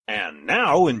And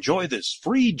now enjoy this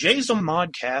free Jason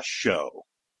Modcast show.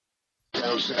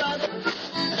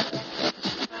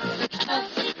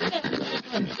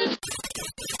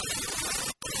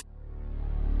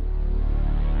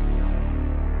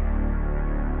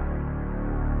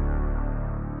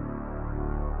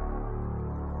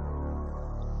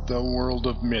 The World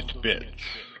of Myth-Bits.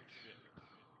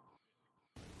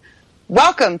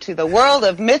 Welcome to the World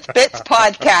of Myth-Bits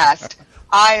podcast.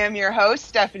 I am your host,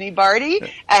 Stephanie Barty,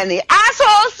 and the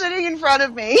asshole sitting in front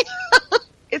of me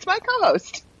is my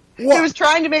co-host. What? He was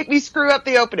trying to make me screw up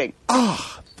the opening.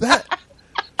 Oh, that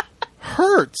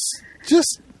hurts.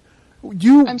 Just,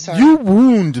 you I'm sorry. You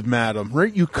wound, madam,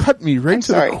 right? You cut me right I'm to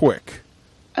sorry. the quick.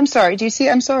 I'm sorry. Do you see?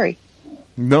 I'm sorry.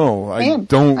 No, I am.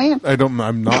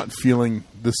 I'm not feeling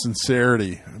the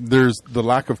sincerity. There's the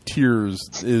lack of tears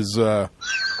is, Hold on.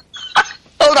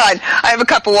 I have a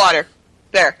cup of water.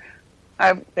 There.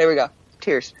 There we go.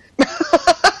 Tears.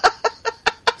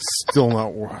 still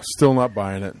not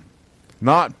buying it.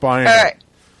 Not buying All it. right.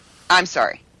 I'm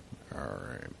sorry. All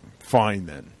right. Fine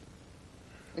then.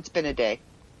 It's been a day.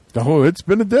 Oh, it's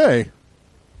been a day.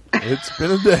 It's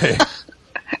been a day.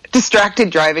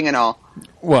 Distracted driving and all.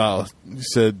 Well, you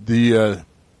said the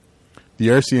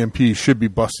RCMP should be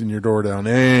busting your door down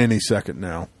any second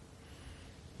now.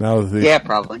 Now that Yeah,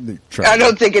 probably. I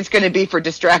don't think it's going to be for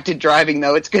distracted driving,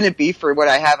 though. It's going to be for what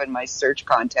I have in my search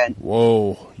content.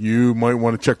 Whoa, you might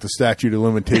want to check the statute of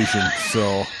limitations.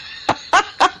 So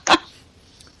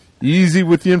easy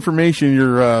with the information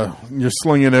you're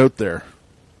slinging out there.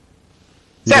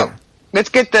 So, let's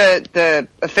get the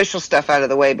official stuff out of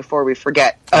the way before we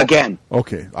forget again.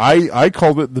 Okay, I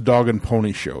called it the Dog and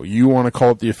Pony Show. You want to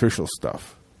call it the official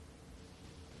stuff?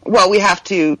 Well, we have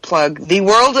to plug the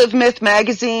World of Myth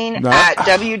magazine at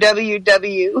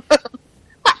www.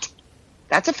 What?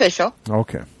 That's official.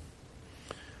 Okay.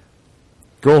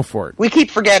 Go for it. We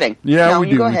keep forgetting. Yeah, no, we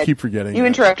you do. Go We ahead. keep forgetting. You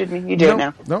interrupted me. You do it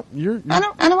now. No, you're I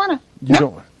don't want to. you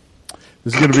don't.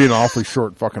 This is going to be an awfully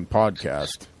short fucking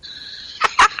podcast.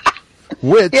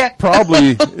 Which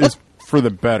probably is for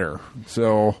the better.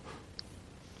 So,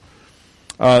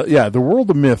 yeah, the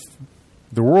World of Myth,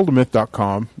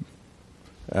 theworldofmyth.com.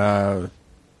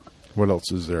 What else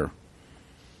is there?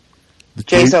 The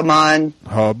JSOMon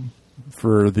hub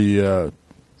for the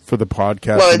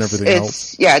podcast and everything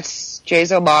else. Yeah, it's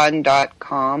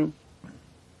JSOMon.com.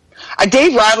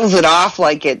 Dave rattles it off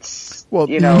like it's,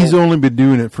 he's only been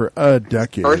doing it for a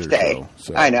decade birthday. or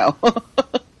so. I know.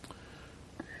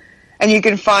 And you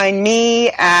can find me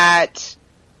at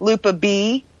Lupa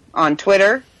B on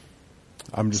Twitter.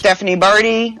 Stephanie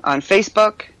Barty on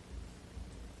Facebook.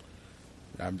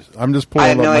 I'm just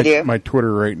pulling up my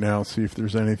Twitter right now, see if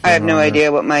there's anything. I have no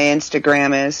idea what my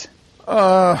Instagram is.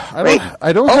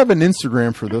 I don't have an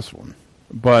Instagram for this one,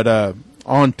 but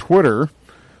on Twitter,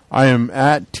 I am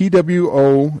at TWOMBP.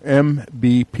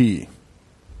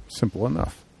 Simple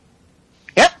enough.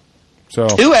 Yep. So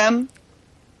 2MBP.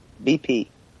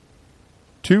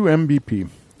 2MBP.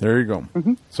 There you go.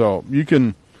 Mm-hmm. So you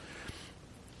can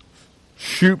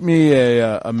shoot me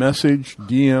a message,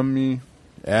 DM me,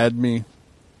 add me.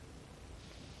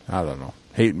 I don't know.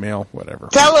 Hate mail, whatever.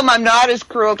 Tell him I'm not as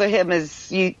cruel to him as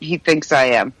he thinks I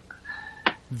am.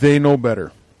 They know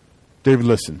better. They've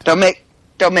listened. Don't make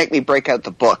me break out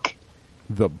the book.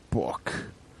 The book.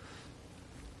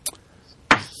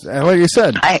 And like I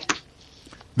said,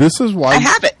 this is why I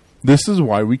have it. This is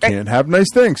why we can't have nice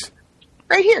things.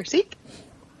 Right here, see?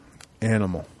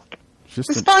 Animal. Just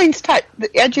the spines touch. The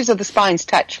edges of the spines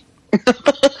touch.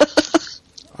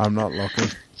 I'm not looking.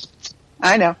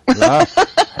 I know.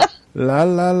 La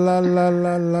la la la la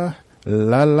la la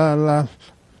la la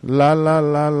la la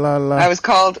la la la. I was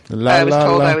told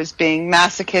I was being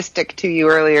masochistic to you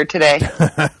earlier today.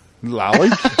 Lolly?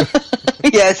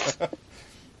 Yes.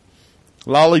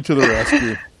 Lolly to the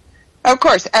rescue. Of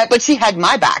course, but she had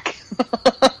my back.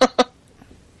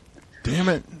 Damn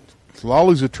it.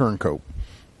 Lolly's a turncoat.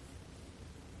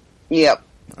 Yep.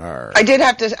 All right. I did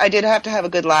have to have a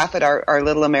good laugh at our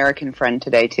little American friend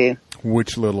today too.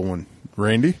 Which little one?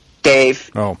 Randy?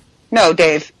 Dave. Oh. No,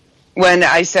 Dave. When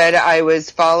I said I was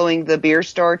following the beer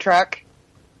store truck.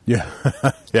 Yeah.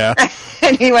 Yeah.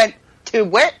 And he went, to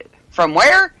where? From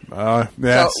where? Yeah.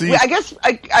 So see, I guess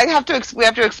we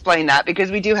have to explain that because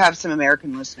we do have some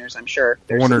American listeners. I'm sure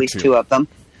there's One at or least two. two of them.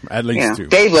 At least two.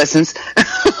 Dave listens.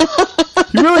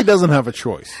 He really doesn't have a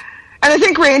choice. And I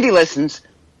think Randy listens.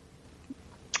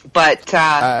 But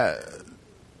yeah,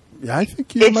 I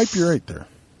think you might be right there.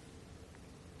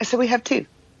 So we have two.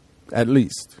 At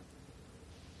least.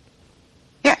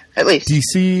 Yeah, at least.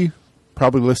 DC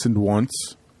probably listened once.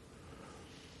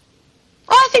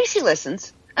 Oh, I think she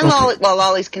listens. And Okay.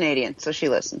 Lolly's Canadian, so she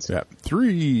listens. Yeah,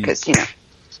 3. Because, you know.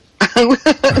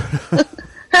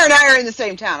 Her and I are in the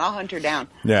same town. I'll hunt her down.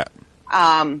 Yeah.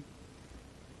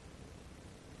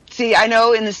 See, I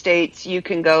know in the States you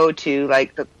can go to,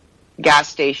 like, the gas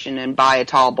station and buy a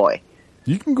tall boy.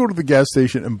 You can go to the gas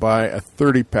station and buy a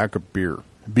 30-pack of beer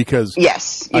because...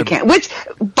 Yes, you can. Which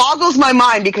boggles my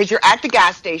mind because you're at the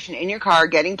gas station in your car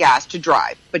getting gas to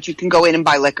drive, but you can go in and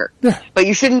buy liquor. Yeah. But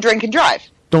you shouldn't drink and drive.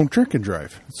 Don't drink and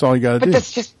drive. That's all you got to But do.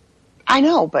 that's just... I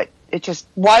know, but it just...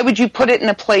 Why would you put it in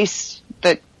a place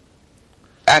that...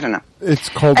 I don't know. It's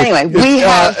called... Anyway, we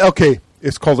have... okay,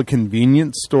 it's called a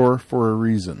convenience store for a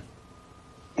reason.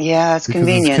 Yeah, it's Because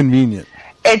convenient. it's convenient.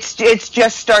 It's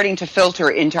just starting to filter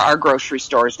into our grocery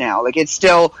stores now. Like, it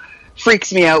still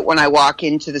freaks me out when I walk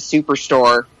into the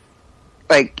superstore,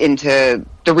 like into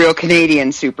the Real Canadian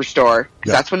Superstore, 'cause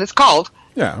Yeah. that's what it's called.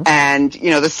 Yeah. And, you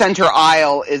know, the center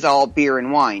aisle is all beer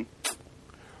and wine.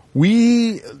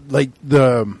 We, like,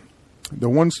 the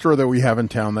one store that we have in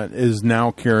town that is now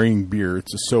carrying beer,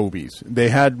 it's a Sobeys. They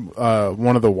had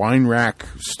one of the wine rack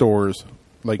stores,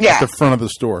 like, Yeah. at the front of the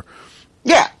store.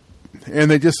 Yeah. And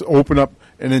they just open up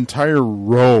an entire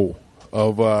row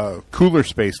of cooler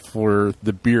space for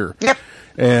the beer. Yep.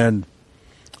 And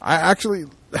I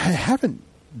haven't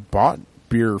bought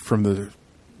beer from the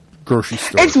grocery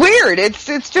store. It's weird. It's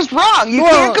just wrong. You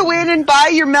Well- can't go in and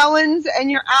buy your melons and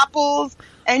your apples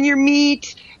and your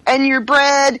meat and your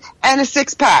bread and a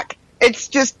 6-pack. It's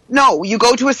just, no, you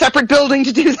go to a separate building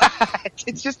to do that.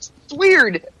 It's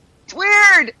weird. It's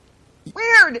weird.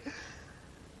 Weird.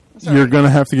 Sorry. You're going to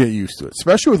have to get used to it,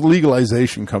 especially with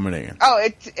legalization coming in. Oh,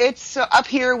 it's up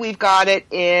here. We've got it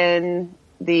in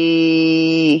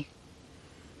the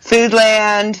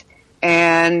Foodland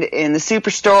and in the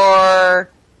Superstore.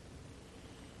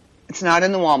 It's not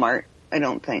in the Walmart, I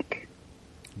don't think.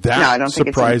 That No, I don't think it's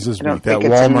in- surprises I me don't that think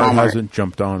it's in Walmart Walmart. hasn't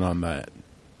jumped on that.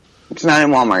 It's not in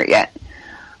Walmart yet.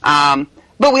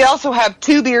 But we also have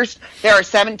 2 beers. There are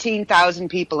 17,000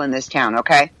 people in this town,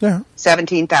 okay? Yeah.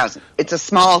 17,000. It's a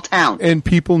small town. And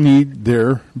people need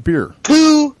their beer.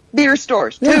 2 beer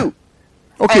stores. Yeah. 2.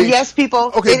 Okay. And yes,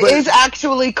 people, Okay, it but- is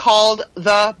actually called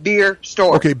the beer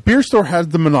store. Okay, beer store has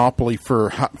the monopoly for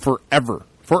forever.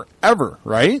 Forever,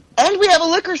 right? And we have a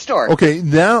liquor store. Okay,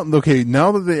 now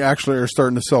that they actually are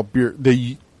starting to sell beer,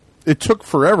 it took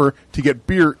forever to get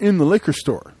beer in the liquor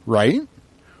store, right?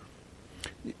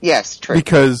 Yes, true.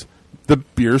 Because the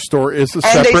beer store is a And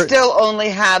separate. they still only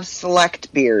have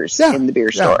select beers in the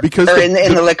beer store. because or in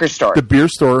the liquor store. The beer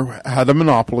store had a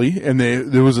monopoly, and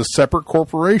there was a separate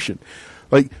corporation.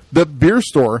 Like, the beer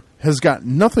store has got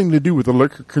nothing to do with the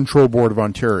Liquor Control Board of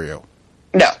Ontario.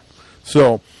 No.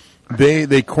 So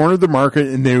they cornered the market,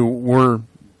 and they were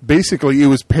basically, it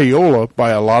was payola by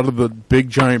a lot of the big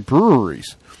giant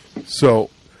breweries. So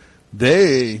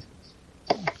they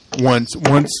once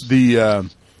the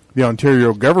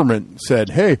Ontario government said,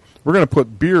 "Hey, we're going to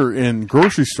put beer in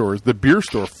grocery stores," the beer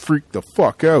store freaked the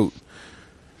fuck out.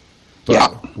 But Yeah.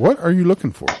 what are you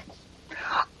looking for?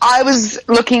 I was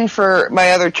looking for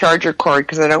my other charger cord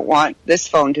because I don't want this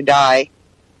phone to die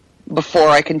before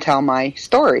I can tell my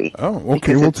story. Oh, okay.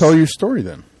 Because We'll it's- tell your story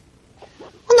then.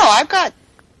 Well, no, I've got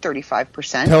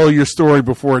 35%. Tell your story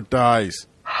before it dies.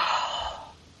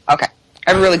 Okay. I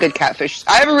have a really good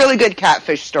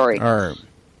catfish story. All right.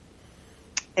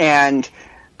 And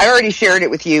I already shared it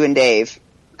with you and Dave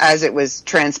as it was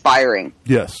transpiring.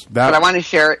 Yes, But I want to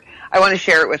share it. I want to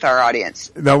share it with our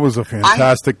audience. that was a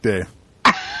fantastic day.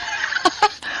 I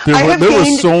have There was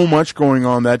gained- so much going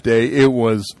on that day. It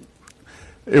was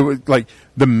like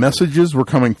the messages were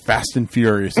coming fast and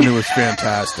furious, and it was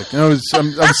fantastic. And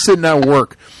I'm sitting at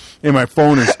work, and my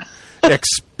phone is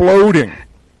exploding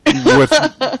with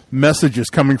messages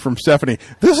coming from Stephanie.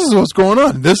 This is what's going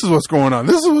on. This is what's going on.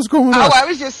 This is what's going on. Oh, I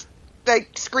was just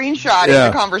like screenshotting Yeah.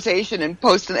 the conversation and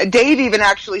posting. Dave even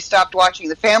actually stopped watching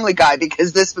The Family Guy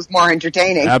because this was more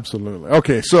entertaining. Absolutely.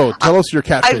 Okay, so tell us your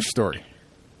catfish I've- story.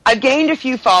 I've gained a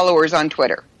few followers on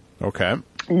Twitter. Okay.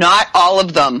 Not all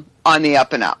of them on the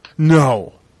up and up.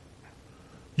 No.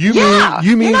 Yeah,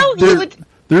 You mean you know, you would-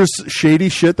 there's shady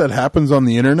shit that happens on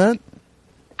the internet?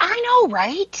 I know,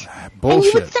 right? Bullshit. And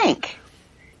you would think.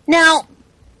 Now,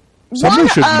 Somebody one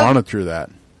should of- monitor that.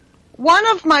 One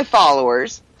of my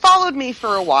followers followed me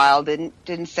for a while,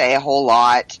 didn't say a whole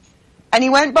lot, and he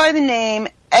went by the name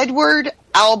Edward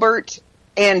Albert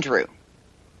Andrew.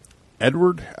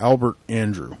 Edward Albert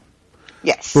Andrew.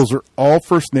 Yes. Those are all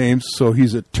first names, so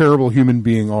he's a terrible human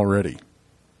being already.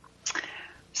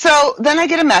 So then I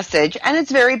get a message, and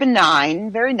it's very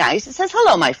benign, very nice. It says,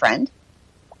 "Hello, my friend."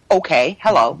 Okay,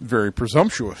 hello. Very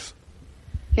presumptuous.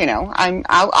 You know,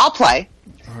 I'll play.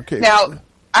 Okay. Now,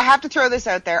 I have to throw this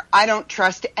out there. I don't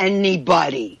trust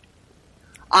anybody.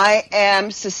 I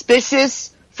am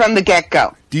suspicious from the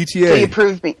get-go. DTA. So you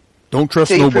proved me. Don't trust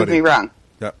So you nobody. proved me wrong.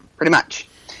 Yep. Pretty much.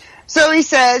 So he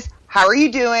says, how are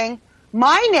you doing?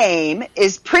 My name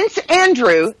is Prince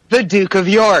Andrew, the Duke of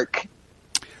York.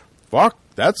 Fuck,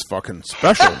 that's fucking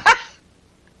special.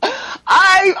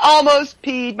 I almost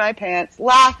peed my pants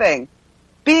laughing.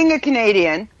 Being a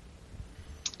Canadian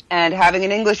and having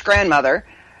an English grandmother,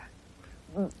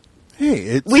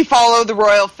 Hey, we follow the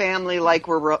royal family like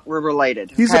we're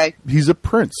related. he's Okay? he's a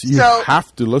prince. You So-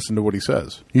 have to listen to what he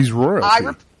says. He's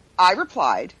royalty. I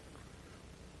replied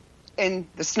in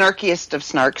the snarkiest of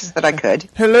snarks that I could.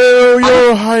 Hello,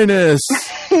 Your Highness.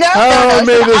 No, How no,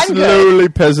 may so this I'm good. lowly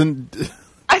peasant...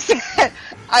 I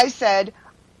said,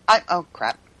 oh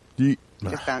crap, You-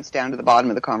 just bounced down to the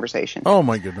bottom of the conversation. oh,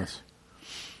 my goodness.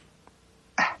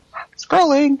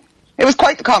 Scrolling. It was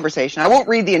quite the conversation. I won't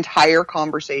read the entire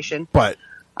conversation. But,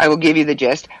 I will give you the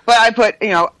gist. But I put,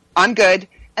 I'm good.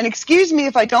 And excuse me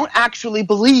if I don't actually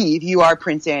believe you are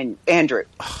Prince Andrew.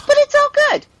 But it's all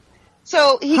good.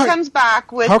 So he comes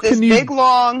back with how this can you big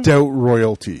long... doubt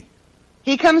royalty?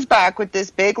 He comes back with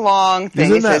this big long thing.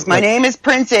 Isn't He says, that my like- name is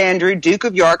Prince Andrew, Duke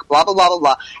of York, blah, blah, blah, blah,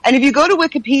 blah. And if you go to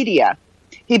Wikipedia,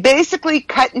 he basically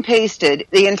cut and pasted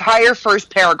the entire first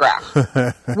paragraph,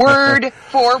 word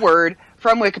for word,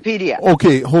 from Wikipedia.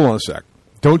 Okay, hold on a sec.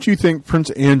 Don't you think Prince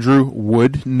Andrew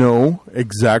would know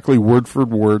exactly word for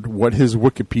word what his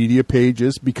Wikipedia page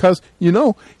is? Because, he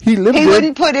lived He there.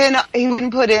 wouldn't put in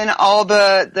all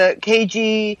the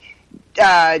KG,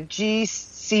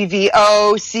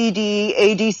 GCVO, CD,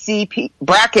 ADC,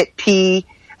 bracket P,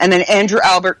 and then Andrew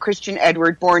Albert Christian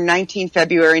Edward, born 19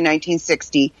 February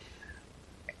 1960.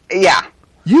 Yeah.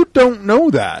 You don't know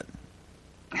that.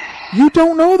 You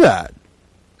don't know that.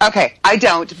 Okay, I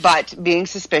don't, but being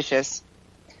suspicious.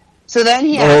 So then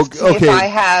he asks me if I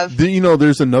have...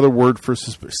 There's another word for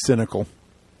cynical.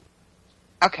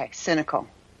 Okay, cynical.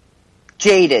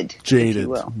 Jaded. If Jaded. you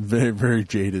will. Very, very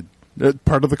jaded.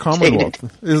 Part of the Commonwealth.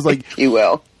 It's like... If you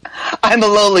will. I'm a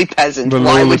lowly peasant. The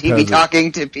Why lowly would he peasant. be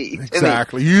talking to me?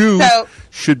 Exactly. You So-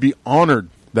 should be honored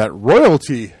that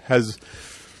royalty has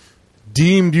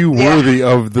deemed you Yeah. worthy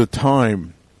of the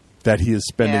time that he is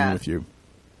spending Yeah. with you.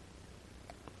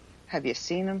 Have you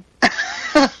seen him?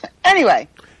 Anyway.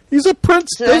 He's a prince.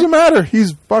 So- Doesn't matter.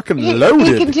 He's fucking He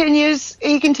loaded.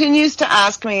 continues to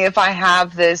ask me if I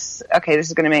have this, okay, this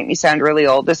is going to make me sound really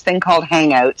old, this thing called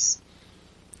Hangouts.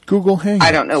 Google Hangouts.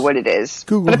 I don't know what it is.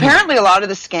 Google but apparently a lot of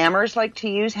the scammers like to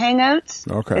use Hangouts.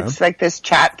 Okay. It's like this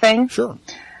chat thing. Sure.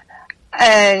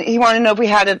 And he wanted to know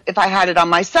if I had it on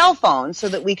my cell phone so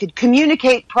that we could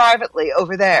communicate privately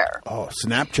over there. Oh,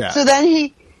 Snapchat. So then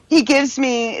he gives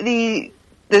me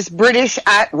this British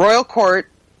at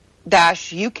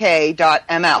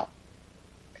royalcourt-uk.ml.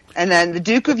 And then the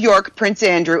Duke of York, Prince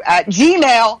Andrew at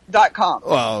gmail.com.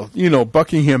 Well,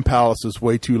 Buckingham Palace is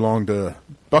way too long to...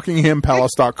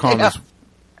 BuckinghamPalace.com Yeah.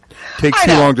 takes I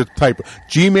too know. long to type.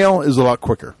 Gmail is a lot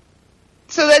quicker.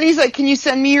 So then he's like, can you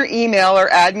send me your email or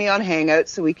add me on Hangouts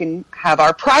so we can have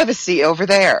our privacy over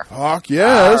there? Fuck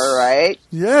yes. All right.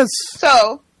 Yes.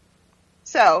 So,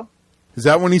 Is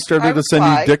that when he started to send you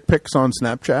replied- dick pics on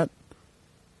Snapchat?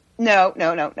 no.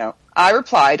 I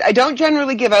replied, I don't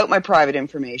generally give out my private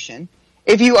information.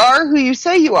 If you are who you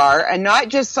say you are, and not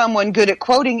just someone good at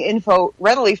quoting info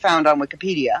readily found on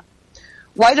Wikipedia,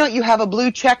 why don't you have a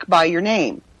blue check by your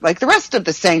name, like the rest of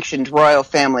the sanctioned royal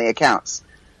family accounts?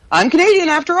 I'm Canadian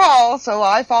after all, so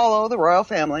I follow the royal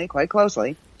family quite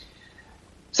closely.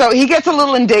 So he gets a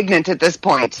little indignant at this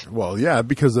point. Well, yeah,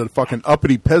 because the fucking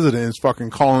uppity peasant is fucking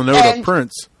calling out a And-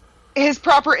 prince. His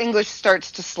proper English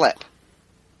starts to slip.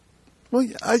 Well,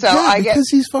 So I get- because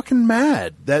he's fucking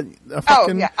mad. That Oh,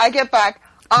 fucking yeah, I get back.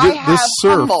 I have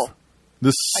humble.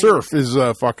 This serf is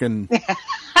fucking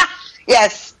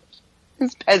Yes.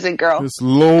 This peasant girl. this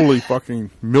lowly fucking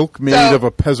milkmaid So- of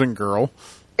a peasant girl.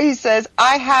 He says,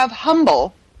 I have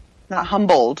humble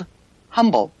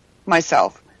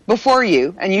myself before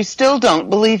you, and you still don't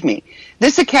believe me.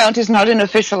 This account is not an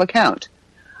official account.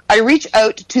 I reach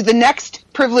out to the next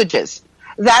privileges.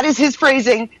 That is his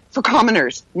phrasing for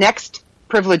commoners. Next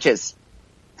privileges.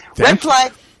 Red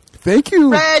flag. Thank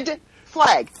you. Red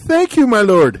flag. Thank you, my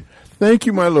lord. Thank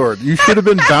you, my lord. You should have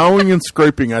been bowing and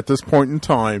scraping at this point in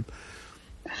time.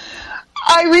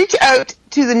 I reach out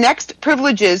to the next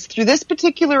privileges through this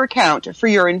particular account for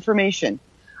your information.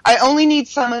 I only need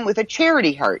someone with a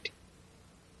charity heart.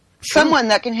 Someone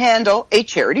that can handle a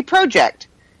charity project.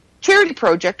 Charity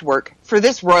project work for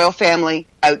this royal family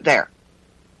out there.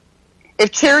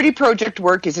 if charity project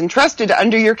work is entrusted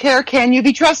under your care, can you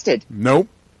be trusted? Nope.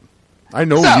 I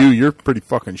know So- you. You're pretty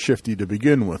fucking shifty to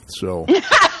begin with, so.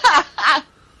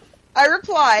 I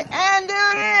reply, and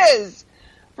there it is.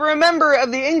 For a member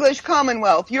of the English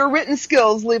Commonwealth, your written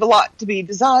skills leave a lot to be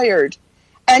desired.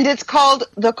 And it's called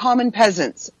the common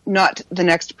peasants, not the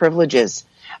next privileges.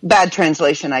 Bad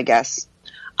translation, I guess.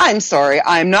 I'm sorry,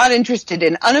 I'm not interested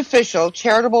in unofficial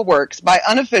charitable works by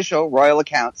unofficial royal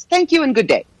accounts. Thank you and good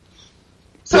day.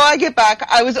 So I get back.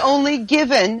 I was only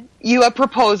given you a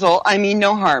proposal. I mean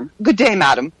no harm. Good day,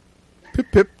 madam. Pip,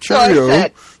 pip, So I cheerio.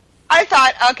 said, I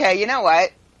thought, okay, you know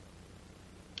what?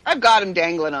 I've got him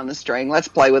dangling on the string. Let's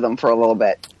play with him for a little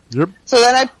bit. Yep. So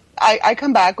then I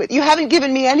come back with, you haven't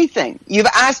given me anything. You've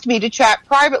asked me to chat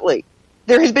privately.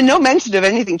 There has been no mention of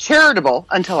anything charitable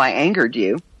until I angered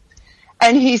you.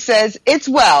 And he says, it's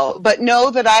well, but know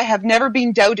that I have never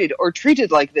been doubted or treated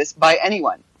like this by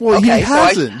anyone. Well, Okay, he so I-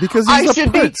 hasn't, because I he's a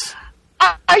should prince.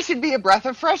 I should be a breath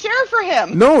of fresh air for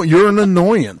him. No, you're an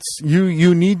annoyance.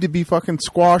 You need to be fucking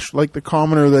squashed like the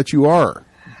commoner that you are.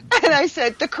 And I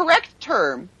said, the correct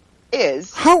term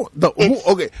is How the it's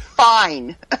okay?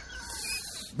 fine.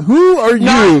 Who are you?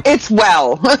 Not, it's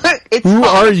well. It's Who fine.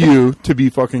 are you to be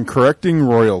fucking correcting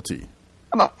royalty?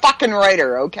 I'm a fucking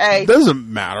writer, okay? It doesn't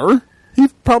matter. He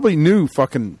probably knew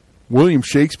fucking William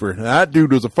Shakespeare. That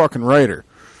dude was a fucking writer.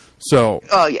 So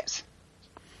Oh, yes.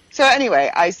 So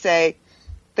anyway, I say,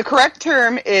 the correct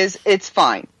term is it's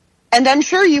fine. And I'm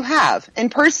sure you have.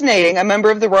 Impersonating a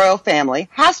member of the royal family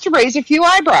has to raise a few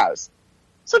eyebrows.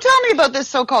 So tell me about this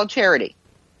so-called charity.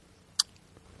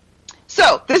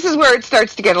 So, this is where it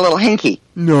starts to get a little hinky.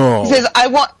 no. He says, I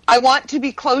want to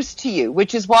be close to you,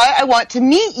 which is why I want to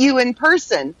meet you in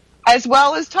person as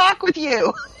well as talk with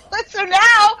you. So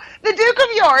now the Duke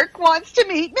of York wants to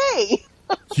meet me.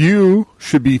 You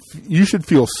should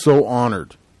feel so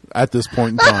honored at this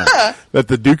point in time that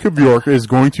the Duke of York is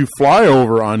going to fly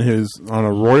over on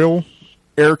a royal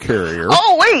air carrier.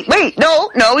 Oh, wait.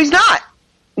 No, he's not.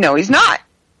 No, he's not.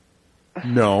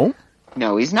 No.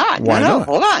 No, he's not. Why no, not?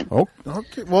 hold on. Oh,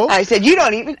 okay. Well, I said you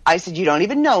don't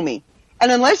even know me.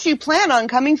 And unless you plan on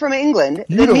coming from England,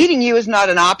 You then don't- meeting you is not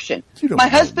an option. You don't My know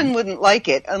husband me. wouldn't like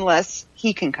it unless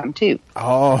he can come too.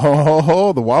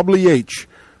 oh, the wobbly H.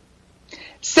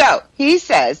 So he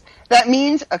says that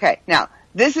means, okay, now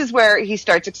this is where he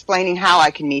starts explaining how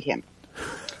I can meet him.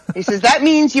 He says that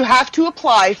means you have to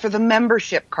apply for the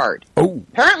membership card. Oh,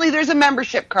 Apparently there's a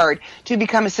membership card to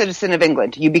become a citizen of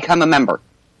England. You become a member.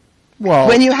 well,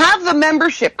 When you have the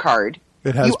membership card,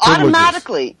 It has you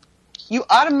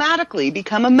automatically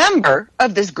become a member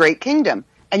of this great kingdom,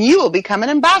 and you will become an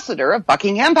ambassador of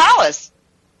Buckingham Palace.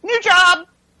 New job.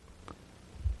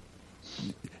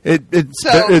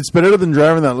 it's better than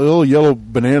driving that little yellow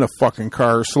banana fucking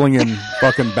car slinging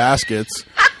fucking baskets.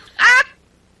 I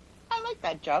like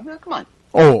that job. Now, come on.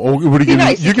 Oh, what are you Be gonna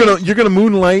nice, do? please. You're gonna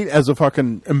moonlight as a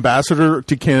fucking ambassador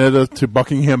to Canada to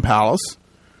Buckingham Palace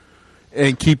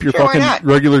and keep your Sure, why fucking not?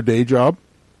 regular day job?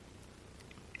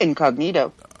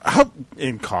 Incognito. How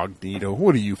incognito?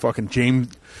 What are you fucking Jane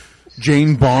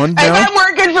Bond If now? I'm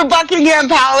working for Buckingham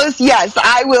Palace, yes,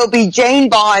 I will be Jane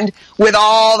Bond with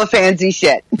all the fancy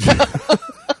shit.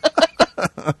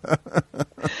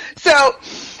 So,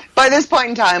 by this point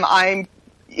in time,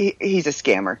 he's a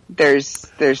scammer.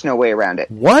 There's no way around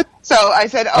it. What? So I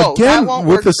said, oh, Again that won't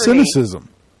with work the for me. cynicism.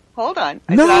 Hold on.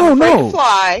 I No, said, I'm afraid no. to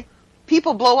fly.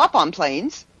 People blow up on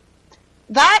planes.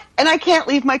 That, and I can't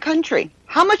leave my country.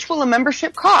 How much will a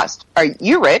membership cost? Are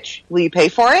you rich? Will you pay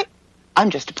for it? I'm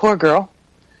just a poor girl.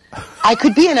 I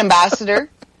could be an ambassador,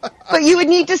 but you would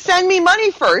need to send me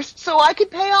money first so I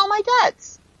could pay all my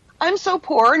debts. I'm so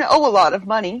poor and owe a lot of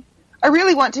money. I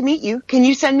really want to meet you. Can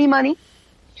you send me money?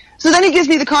 So then he gives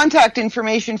me the contact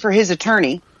information for his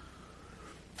attorney,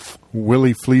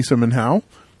 Willie Fleesham and how?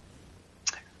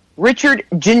 Richard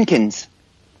Jenkins.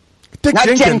 Dick Not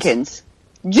Jenkins.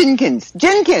 Jenkins.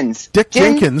 Jenkins. Dick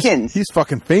Jenkins. He's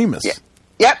fucking famous. Yeah.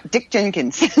 Yep, Dick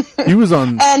Jenkins. He was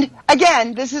on. And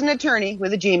again, this is an attorney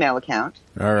with a Gmail account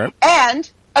All right. and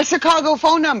a Chicago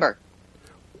phone number.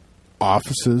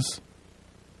 Offices.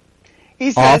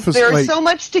 He says Office, there is like- so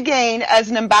much to gain as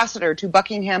an ambassador to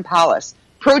Buckingham Palace.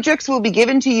 Projects will be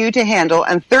given to you to handle,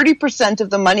 and 30% of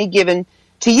the money given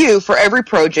to you for every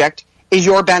project is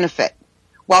your benefit,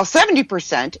 while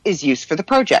 70% is used for the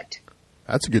project.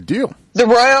 That's a good deal.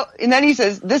 And then he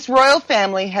says, this royal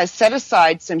family has set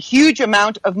aside some huge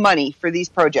amount of money for these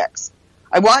projects.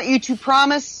 I want you to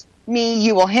promise me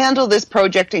you will handle this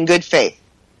project in good faith.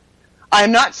 I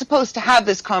am not supposed to have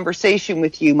this conversation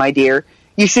with you, my dear.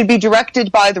 You should be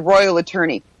directed by the royal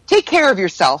attorney. Take care of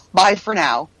yourself. Bye for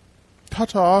now.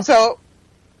 Ta-ta. So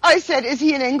I said, is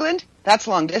he in England? That's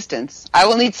long distance. I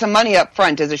will need some money up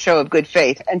front as a show of good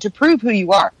faith, and to prove who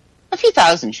you are. A few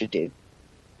thousand should do.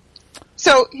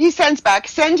 So he sends back,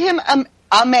 send him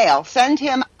a mail. Send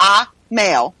him a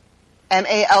mail.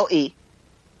 M-A-L-E.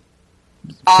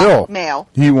 Phil. Mail.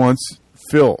 He wants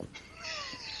Phil.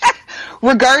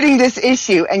 Regarding this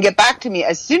issue, and get back to me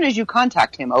as soon as you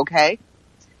contact him, okay?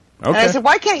 And I said,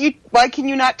 why can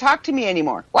you not talk to me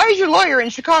anymore? Why is your lawyer in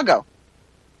Chicago?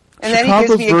 And then he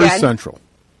gives me very again. central.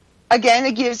 Again,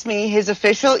 it gives me his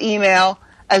official email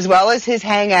as well as his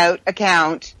Hangout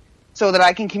account so that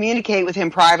I can communicate with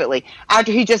him privately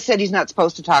after he just said he's not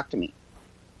supposed to talk to me.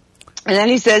 And then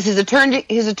he says his attorney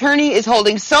is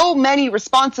holding so many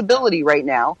responsibility right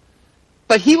now,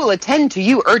 but he will attend to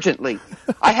you urgently.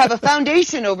 I have a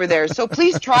foundation over there, so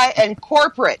please try and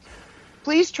corporate.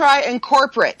 Please try and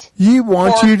corporate. He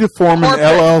wants you to form an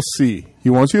LLC. He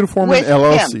wants you to form an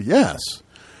LLC. Him. Yes.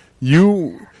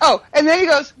 You. Oh, and then he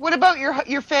goes, what about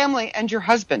your family and your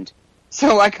husband?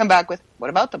 So I come back with, what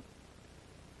about them?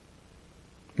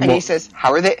 And he says,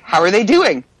 how are they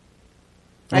doing?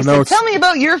 I said, tell me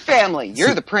about your family.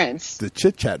 You're the prince. The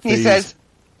chit-chat phase.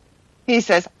 He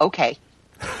says, okay.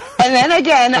 And then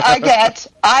again,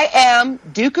 I am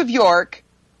Duke of York.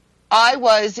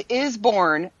 Is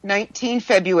born 19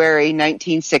 February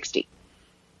 1960.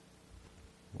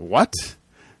 What?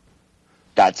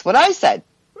 That's what I said.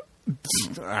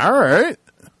 All right.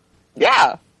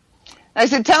 Yeah. I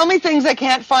said, tell me things I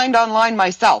can't find online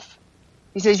myself.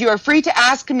 He says, you are free to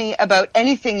ask me about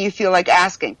anything you feel like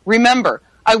asking. Remember,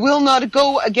 I will not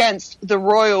go against the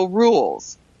royal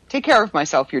rules. Take care of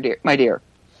myself, my dear.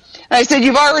 And I said,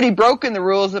 you've already broken the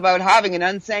rules about having an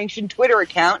unsanctioned Twitter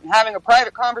account and having a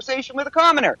private conversation with a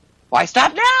commoner. Why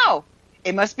stop now?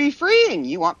 It must be freeing.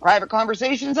 You want private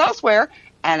conversations elsewhere,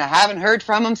 and I haven't heard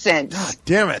from him since. God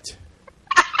damn it.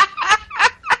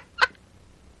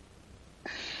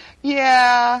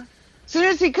 Yeah. As soon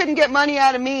as he couldn't get money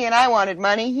out of me and I wanted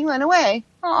money, he went away.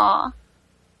 Aw.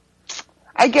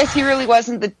 I guess he really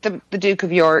wasn't the Duke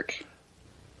of York.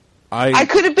 I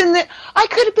could have been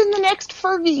the next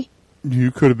Fergie.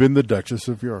 You could have been the Duchess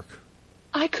of York.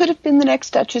 I could have been the next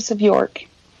Duchess of York.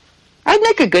 I'd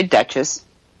make a good Duchess.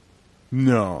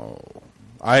 No.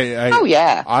 Oh,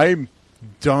 yeah. I'm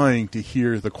dying to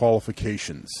hear the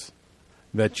qualifications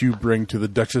that you bring to the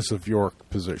Duchess of York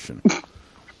position.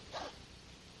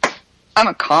 I'm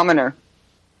a commoner.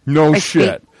 No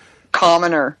shit.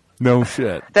 Commoner. No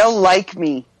shit. They'll like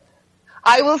me.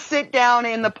 I will sit down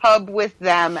in the pub with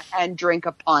them and drink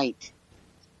a pint.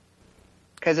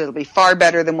 Because it'll be far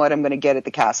better than what I'm going to get at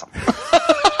the castle.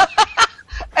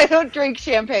 I don't drink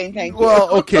champagne, thank you.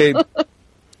 Well, okay.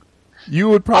 You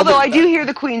would probably... Although I do hear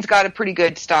the Queen's got a pretty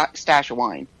good stash of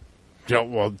wine. Yeah,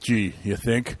 well, gee, you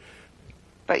think?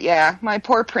 But yeah, my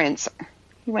poor prince.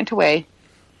 He went away.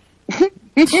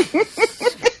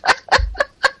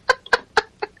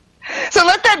 So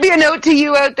let that be a note to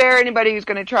you out there, anybody who's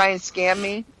going to try and scam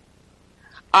me.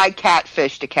 I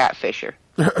catfished a catfisher.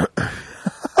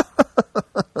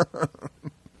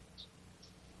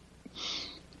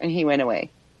 And he went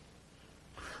away.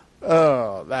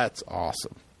 Oh, that's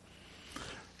awesome.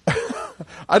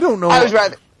 I don't know.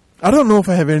 I don't know if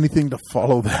I have anything to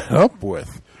follow that up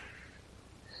with.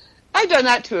 I've done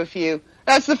that to a few.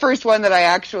 That's the first one that I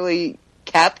actually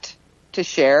kept to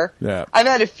share. Yeah. I've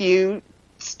had a few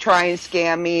try and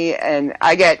scam me, and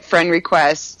I get friend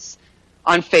requests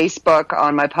on Facebook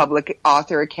on my public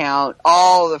author account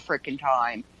all the frickin'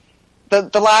 time.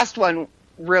 The last one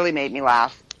really made me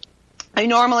laugh.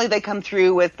 Normally they come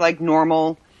through with like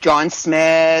normal John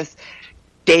Smith,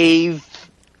 Dave,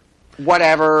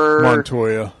 whatever,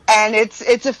 Montoya, and it's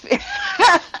a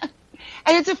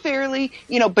and it's a fairly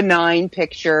benign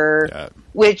picture. Yeah.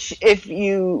 Which if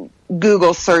you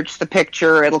Google search the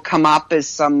picture, it'll come up as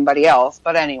somebody else.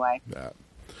 But anyway. Yeah.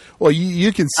 Well,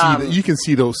 you can see you can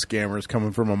see those scammers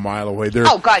coming from a mile away.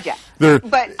 Oh God, yeah.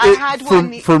 I had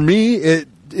one. For me, it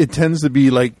tends to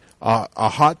be like a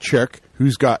hot chick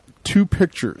who's got two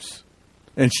pictures,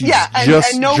 and she's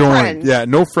just and no joined. Friends. Yeah,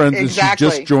 no friends, Exactly.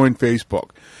 and she just joined Facebook,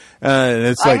 and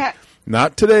it's like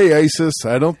not today, ISIS.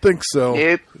 I don't think so.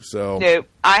 Nope. Nope.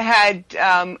 I had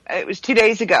it was 2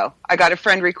 days ago. I got a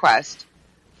friend request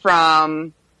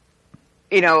from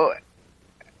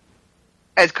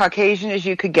as Caucasian as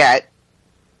you could get,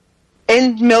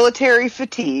 in military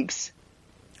fatigues,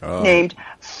 named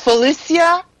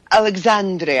Felicia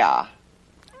Alexandria.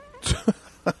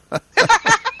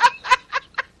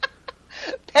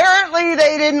 Apparently,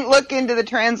 they didn't look into the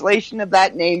translation of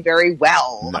that name very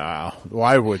well. No,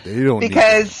 why would they? You don't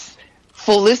because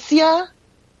Felicia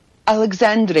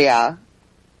Alexandria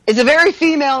It's a very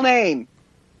female name.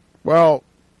 Well,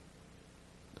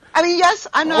 I mean, yes,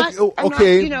 I'm not.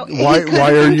 Okay. I'm not,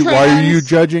 Why are you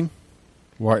judging?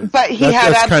 Why? But he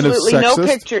had absolutely kind of no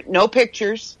sexist. no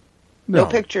pictures. No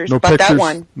pictures. No but pictures, that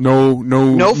one. No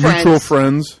mutual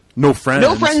friends. No friends.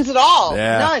 No friends at all.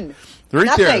 Yeah. None. Right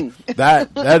Nothing. there.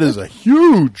 That is a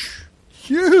huge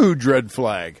red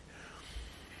flag.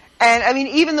 And I mean,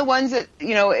 even the ones that,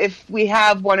 if we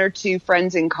have one or two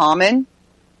friends in common,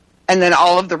 and then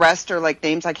all of the rest are like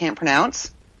names I can't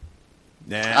pronounce.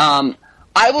 Nah.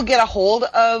 I will get a hold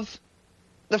of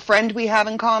the friend we have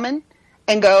in common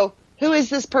and go, who is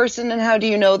this person and how do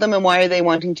you know them and why are they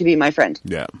wanting to be my friend?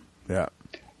 Yeah.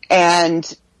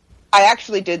 And I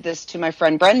actually did this to my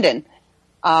friend Brendan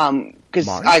because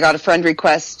I got a friend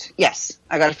request. Yes,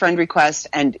 I got a friend request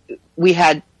and we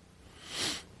had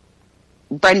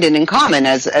Brendan in common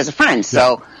as a friend.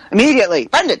 So immediately,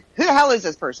 Brendan, who the hell is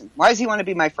this person? Why does he want to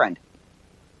be my friend?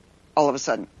 All of a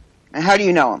sudden. And how do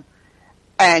you know him?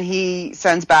 And he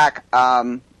sends back,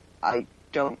 I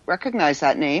don't recognize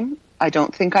that name. I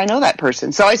don't think I know that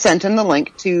person. So I sent him the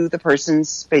link to the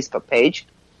person's Facebook page.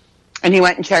 And he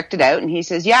went and checked it out. And he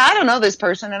says, yeah, I don't know this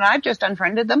person. And I've just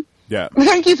unfriended them. Yeah.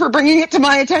 Thank you for bringing it to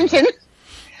my attention.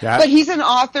 Yeah. But he's an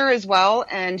author as well.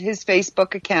 And his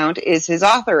Facebook account is his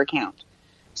author account.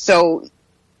 So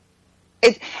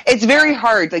it's very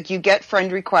hard. Like you get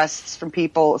friend requests from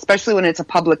people, especially when it's a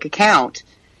public account.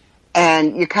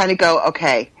 And you kind of go,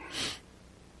 okay,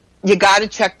 you got to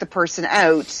check the person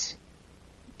out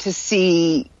to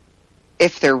see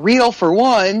if they're real for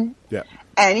one. Yeah.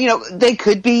 And, they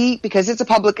could be, because it's a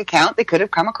public account, they could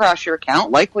have come across your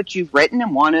account, like what you've written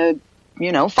and want to,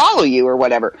 follow you or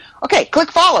whatever. Okay,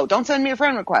 click follow. Don't send me a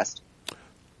friend request.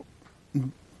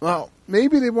 Well,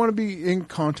 maybe they want to be in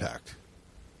contact.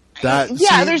 There's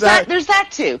that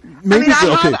too. Maybe,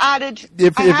 I have added.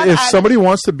 If somebody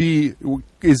wants to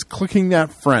is clicking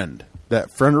that friend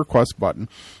request button,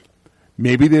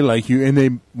 maybe they like you and they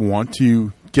want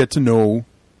to get to know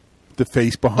the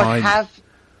face behind. But have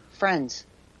friends.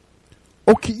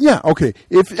 Okay, yeah, okay.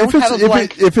 If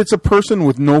it's a person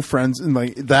with no friends and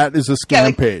that is a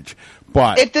scam page.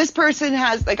 But if this person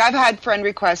has I've had friend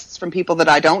requests from people that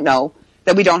I don't know,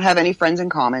 that we don't have any friends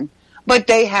in common, but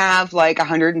they have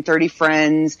 130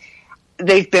 friends.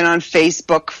 They've been on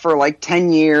Facebook for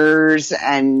 10 years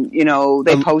and,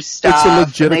 they post stuff. It's a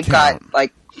legit and they've account. got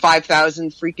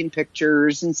 5,000 freaking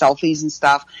pictures and selfies and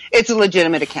stuff. It's a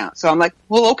legitimate account. So I'm like,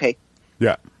 well, okay.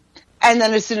 Yeah. And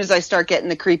then as soon as I start getting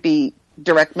the creepy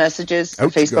direct messages,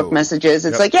 Facebook messages,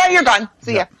 it's yeah, you're gone.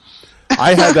 See ya.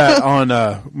 I had that on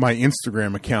my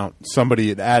Instagram account. Somebody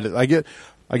had added. I get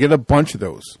a bunch of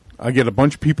those. I get a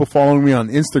bunch of people following me on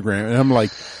Instagram, and I'm like,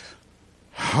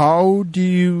 how do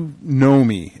you know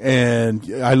me? And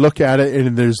I look at it,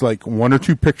 and there's one or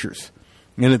two pictures.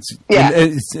 And it's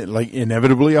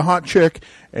inevitably a hot chick,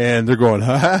 and they're going,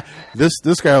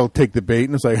 this guy will take the bait.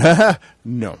 And it's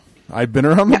no. I've been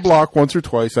around the block once or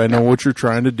twice. I know what you're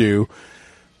trying to do.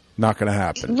 Not going to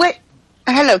happen. What?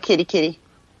 Hello, kitty.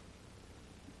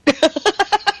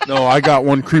 No, I got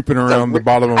one creeping around the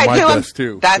bottom of my desk,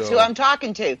 too. That's who I'm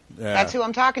talking to. Yeah. That's who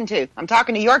I'm talking to. I'm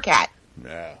talking to your cat.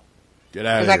 Yeah. Get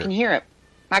out of here. Because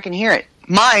I can hear it.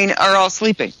 Mine are all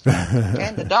sleeping.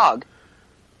 And the dog.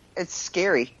 It's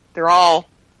scary. They're all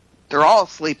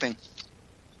sleeping.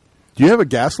 Do you have a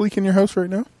gas leak in your house right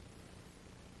now?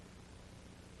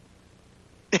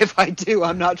 If I do,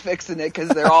 I'm not fixing it because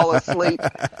they're all asleep.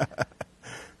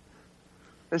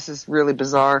 This is really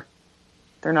bizarre.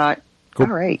 They're not. All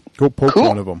right. Go poke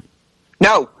one of them.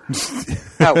 No.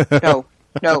 No.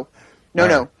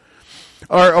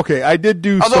 All right, okay. I did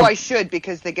do Although I should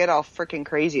because they get all freaking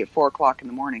crazy at 4 o'clock in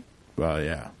the morning. Well,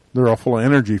 yeah. They're all full of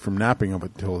energy from napping up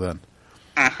until then.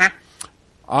 Uh-huh.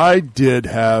 I did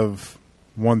have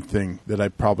one thing that I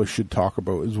probably should talk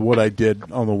about is what I did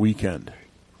on the weekend.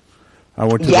 I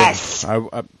went to I'm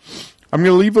going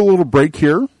to leave a little break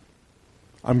here.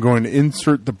 I'm going to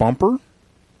insert the bumper.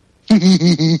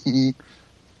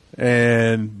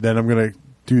 And then I'm going to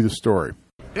do the story.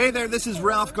 Hey there, this is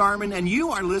Ralph Garman, and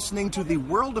you are listening to The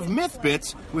World of Myth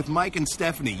Bits with Mike and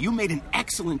Stephanie. You made an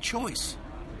excellent choice.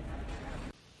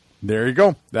 There you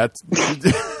go. That's...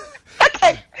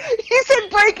 Okay. You said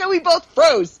break and we both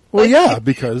froze. Well, yeah,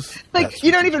 because...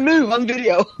 you don't even move on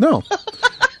video. No.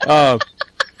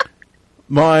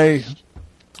 My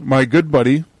good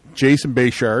buddy, Jason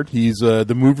Bayshard, he's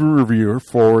the movie reviewer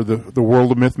for the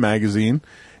World of Myth magazine,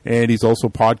 and he's also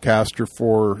podcaster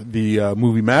for the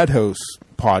Movie Madhouse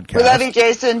podcast. We love you,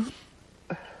 Jason.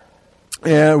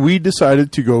 And we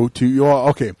decided to go to...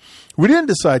 okay, we didn't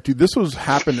decide to. This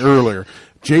happened earlier,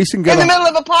 Jason got in the middle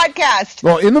of a podcast.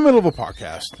 Well, in the middle of a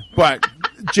podcast, but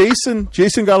Jason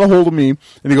got a hold of me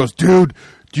and he goes, "Dude,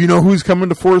 do you know who's coming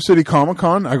to Forest City Comic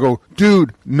Con?" I go,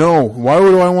 "Dude, no. Why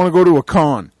would I want to go to a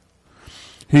con?"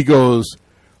 He goes,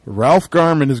 "Ralph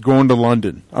Garman is going to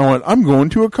London." I went, "I'm going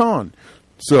to a con."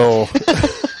 So,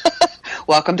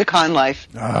 welcome to con life.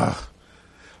 I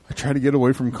try to get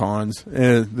away from cons,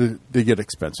 and they get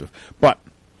expensive. But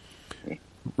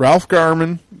Ralph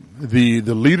Garman, the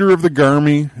leader of the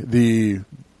Garmy, the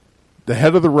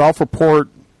head of the Ralph Report,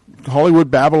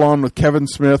 Hollywood Babylon with Kevin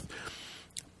Smith,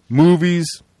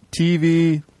 movies,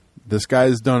 TV. This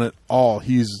guy's done it all.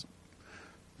 He's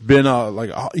been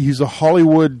he's a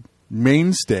Hollywood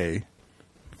mainstay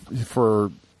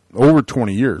for over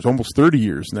 20 years, almost 30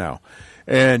 years now.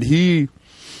 And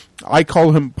I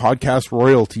call him podcast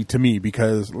royalty to me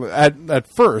because at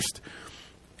first,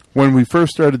 when we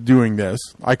first started doing this,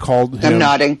 I called him. I'm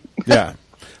nodding. Yeah.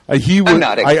 I'm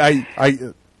nodding.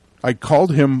 I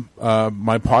called him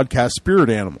my podcast spirit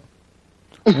animal,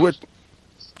 which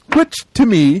to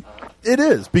me it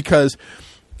is, because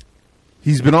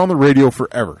he's been on the radio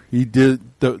forever. He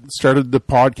started the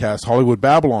podcast Hollywood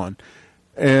Babylon,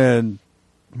 and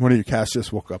one of your cats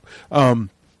just woke up.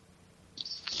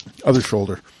 Other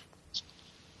shoulder.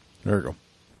 There we go.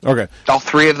 Okay. All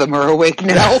three of them are awake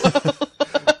now.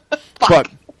 But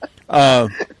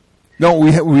no,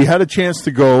 we had a chance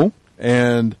to go,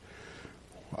 and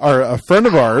a friend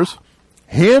of ours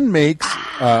hand makes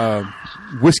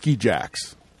whiskey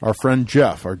jacks. Our friend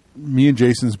Jeff, me and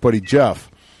Jason's buddy Jeff,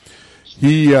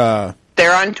 they're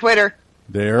on Twitter.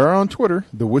 They're on Twitter,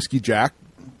 the Whiskey Jack,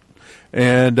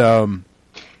 and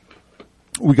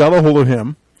we got a hold of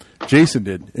him. Jason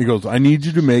did. He goes, "I need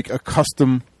you to make a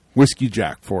custom Whiskey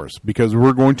Jack for us, because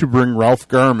we're going to bring Ralph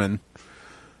Garman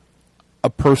a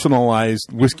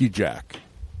personalized Whiskey Jack."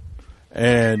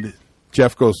 And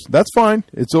Jeff goes, "That's fine.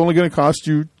 It's only going to cost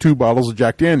you 2 bottles of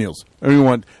Jack Daniels." And we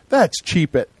went, "That's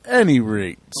cheap at any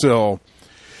rate." So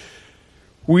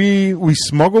we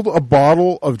smuggled a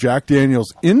bottle of Jack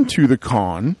Daniels into the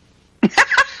con.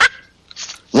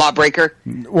 Lawbreaker.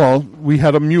 Well, we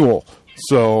had a mule,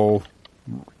 so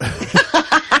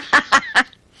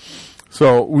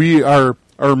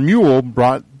our mule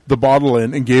brought the bottle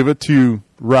in and gave it to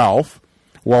Ralph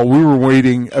while we were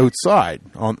waiting outside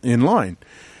in line.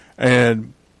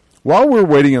 And while we're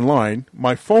waiting in line,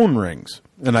 my phone rings,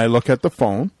 and I look at the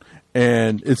phone,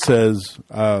 and it says,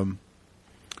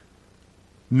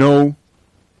 no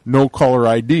caller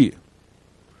ID.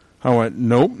 I went,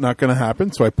 "Nope, not going to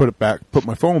happen." So I put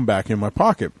my phone back in my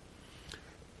pocket.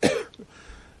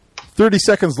 30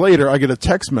 seconds later, I get a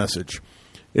text message.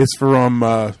 It's from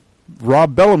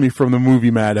Rob Bellamy from the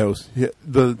movie Madhouse.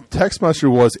 The text message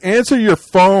was, "Answer your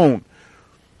phone."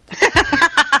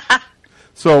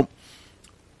 So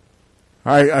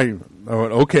I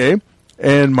went, okay.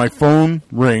 And my phone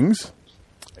rings,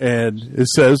 and it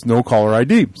says no caller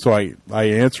ID. So I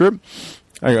answer it.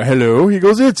 I go, "Hello." He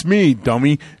goes, "It's me,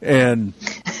 dummy." And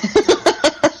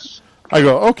I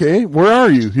go, "Okay, where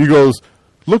are you?" He goes,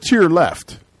 "Look to your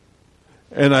left."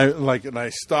 And I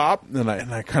stop, and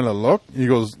I kind of look. He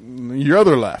goes, "Your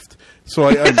other left." So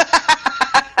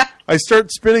I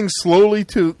start spinning slowly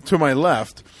to my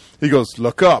left. He goes,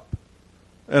 "Look up."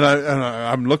 And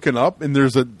I'm looking up, and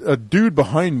there's a dude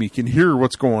behind me, can hear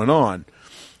what's going on.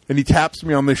 And he taps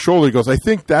me on the shoulder. He goes, "I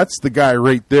think that's the guy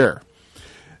right there."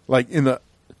 Like in the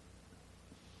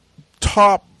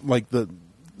top,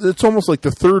 it's almost like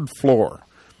the third floor.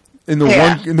 In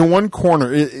the one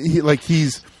corner,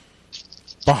 he's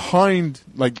behind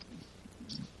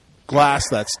glass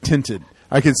that's tinted.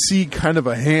 I can see kind of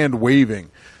a hand waving.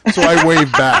 So I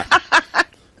wave back.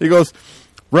 He goes,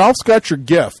 "Ralph's got your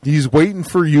gift. He's waiting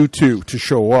for you to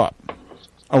show up."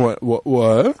 I went,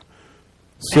 What?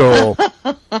 So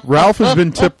Ralph has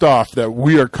been tipped off that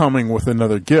we are coming with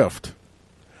another gift.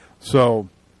 So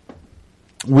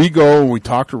we go and we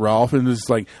talk to Ralph, and it's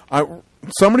like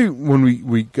when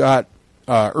we got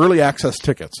early access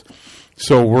tickets.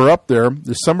 So we're up there.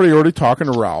 There's somebody already talking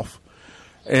to Ralph,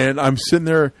 and I'm sitting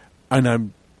there, and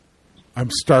I'm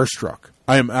starstruck.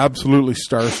 I am absolutely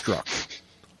starstruck.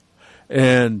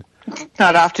 And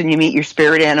not often you meet your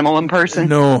spirit animal in person.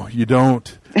 No, you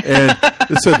don't. And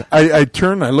it said, I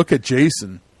turn, I look at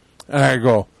Jason, and I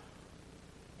go,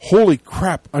 "Holy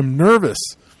crap, I'm nervous."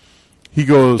 He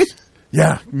goes,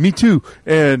 "Yeah, me too."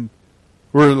 And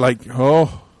we're like,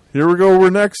 "Oh, here we go, we're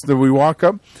next." Then we walk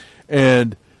up,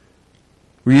 and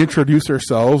we introduce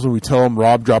ourselves, and we tell him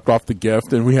Rob dropped off the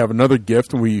gift, and we have another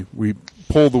gift, and we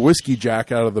pull the Whiskey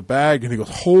Jack out of the bag, and he goes,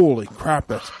 "Holy crap,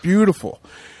 that's beautiful."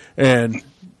 And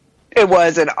It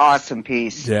was an awesome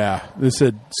piece. Yeah, they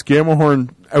said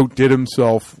Scammahorn outdid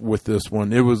himself with this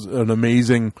one. It was an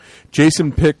amazing.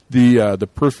 Jason picked the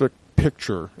perfect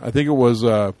picture. I think it was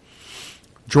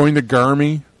join the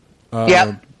Garmy.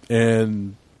 Yep.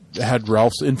 And had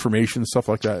Ralph's information, stuff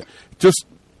like that. Just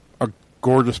a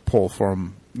gorgeous pull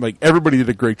from, like, everybody did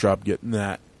a great job getting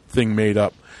that thing made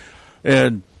up.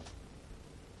 And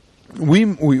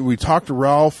we talked to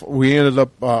Ralph. We ended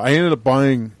up, I ended up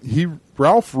buying,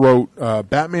 Ralph wrote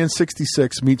Batman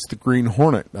 66 Meets the Green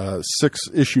Hornet,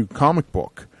 6-issue comic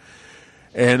book.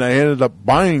 And I ended up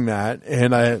buying that,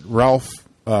 and Ralph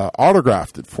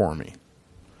autographed it for me.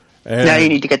 And now you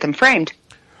need to get them framed.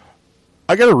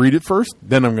 I got to read it first,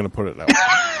 then I'm going to put it out.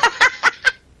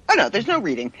 Oh no, there's no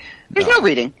reading. There's no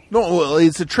reading. No, well,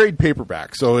 it's a trade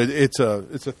paperback, so it's a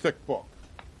thick book.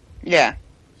 Yeah.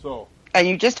 So, and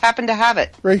you just happen to have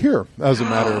it right here, as a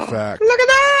matter of fact. Look at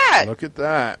that! Look at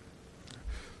that.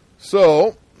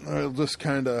 So I'll just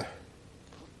kind of.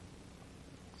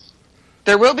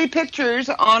 There will be pictures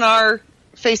on our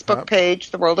Facebook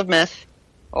page, The World of Myth.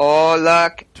 Oh,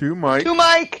 look. To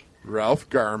Mike. Ralph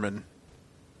Garman.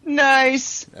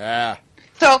 Nice. Yeah.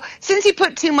 So, since you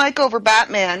put To Mike over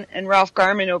Batman and Ralph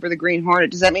Garman over the Green Hornet,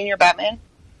 does that mean you're Batman?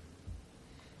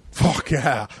 Fuck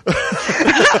yeah.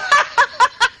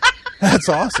 That's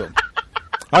awesome.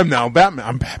 I'm now Batman.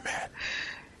 I'm Batman.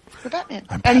 You're Batman.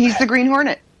 And he's the Green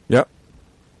Hornet. Yep.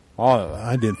 Oh,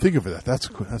 I didn't think of that. That's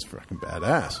fucking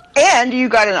badass. And you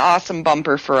got an awesome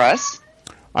bumper for us.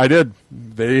 I did.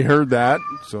 They heard that,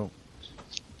 so.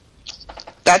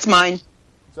 That's mine.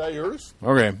 Is that yours?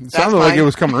 Okay. It sounded like it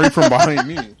was coming right from behind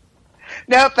me.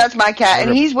 Nope, that's my cat,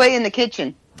 and he's way in the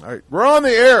kitchen. All right. We're on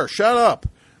the air. Shut up.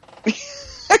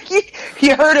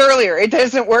 You heard earlier. It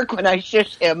doesn't work when I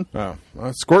shush him. Oh,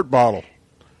 a squirt bottle.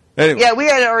 Anyway. Yeah, we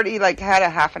had already had a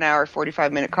half an hour,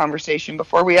 45-minute conversation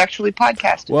before we actually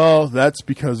podcasted. Well, that's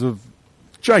because of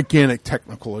gigantic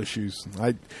technical issues.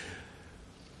 I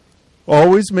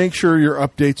always make sure your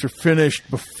updates are finished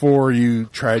before you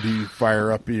try to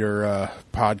fire up your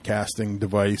podcasting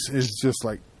device. It's just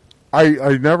like,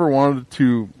 I never wanted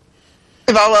to.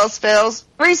 If all else fails,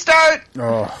 restart.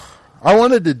 Oh, I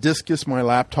wanted to discus my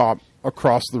laptop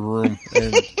across the room,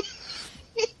 and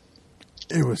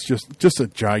it was just a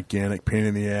gigantic pain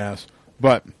in the ass.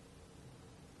 But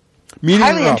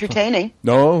highly entertaining.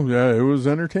 No, yeah, it was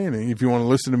entertaining. If you want to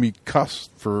listen to me cuss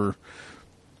for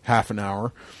half an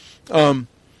hour.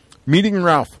 Meeting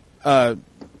Ralph.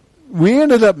 We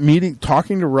ended up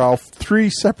talking to Ralph 3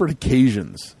 separate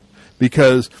occasions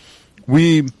because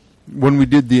when we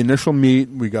did the initial meet,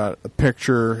 we got a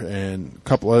picture and a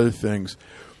couple other things.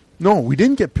 No, we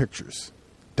didn't get pictures.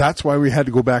 That's why we had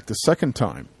to go back the second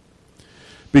time.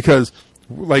 Because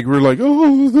we're like,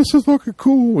 oh, this is fucking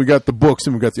cool. We got the books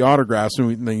and we got the autographs,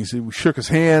 and then we shook his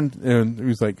hand, and he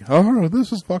was like, oh,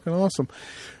 this is fucking awesome.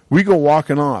 We go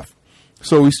walking off.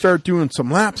 So we start doing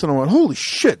some laps, and I went, holy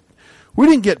shit, we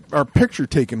didn't get our picture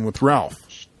taken with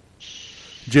Ralph.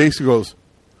 Jason goes,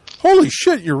 holy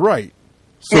shit, you're right.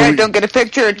 So don't get a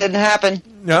picture, it didn't happen.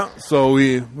 Yeah, so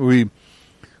we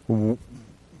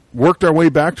worked our way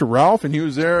back to Ralph, and he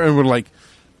was there, and we're like,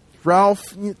 Ralph,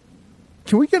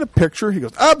 can we get a picture? He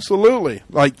goes, absolutely.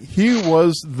 Like, he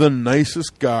was the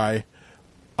nicest guy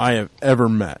I have ever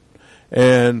met.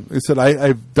 And he said,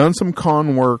 I've done some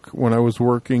con work when I was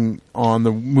working on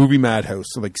the movie Madhouse,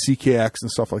 so like CKX and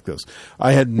stuff like this.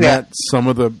 I had met some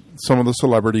of the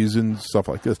celebrities and stuff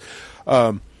like this.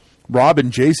 Rob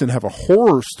and Jason have a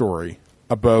horror story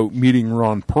about meeting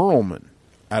Ron Perlman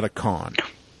at a con.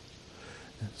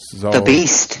 So, the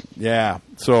Beast. Yeah.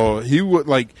 So he would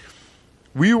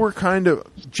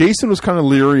Jason was kind of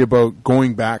leery about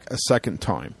going back a second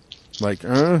time. Like,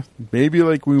 maybe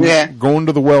we were going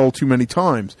to the well too many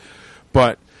times.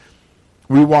 But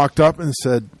we walked up and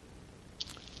said,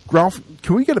 Ralph,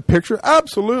 can we get a picture?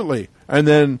 Absolutely. And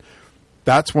then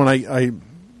that's when I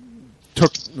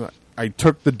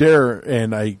took the dare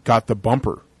and I got the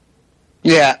bumper.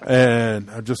 Yeah.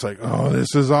 And I'm just like, oh,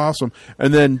 this is awesome.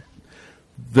 And then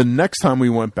the next time we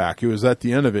went back, it was at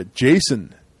the end of it.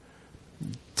 Jason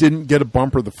didn't get a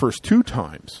bumper the first 2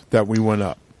 times that we went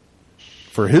up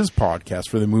for his podcast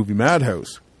for the movie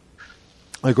Madhouse.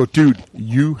 I go, dude,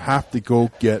 you have to go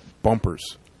get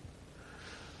bumpers.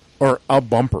 Or a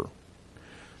bumper.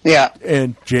 Yeah.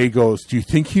 And Jay goes, do you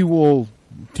think he will?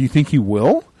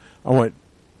 I went,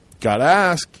 gotta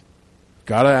ask.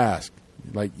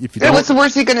 Like, if you don't, what's the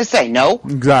worst he's going to say? No?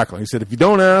 Exactly. He said, if you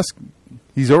don't ask,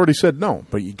 he's already said no,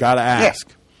 but you gotta ask.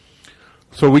 Yeah.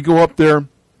 So we go up there,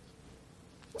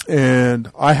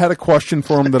 and I had a question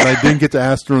for him that I didn't get to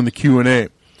ask during the Q&A.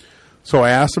 So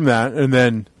I asked him that, and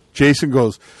then Jason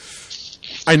goes,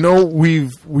 I know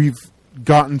we've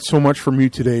gotten so much from you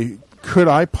today. Could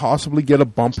I possibly get a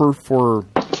bumper for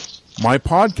my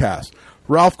podcast?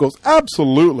 Ralph goes,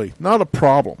 absolutely, not a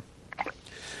problem.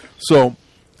 So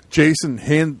Jason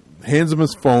hands him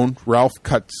his phone. Ralph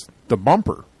cuts the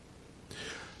bumper.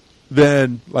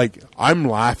 Then, like, I'm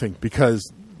laughing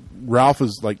because Ralph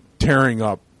is, like, tearing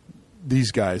up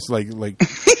these guys. Like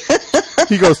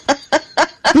he goes,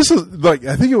 this is, like,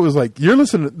 I think it was like,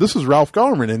 this is Ralph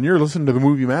Garman, and you're listening to the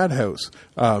Movie Madhouse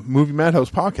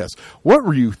podcast. What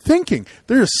were you thinking?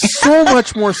 There's so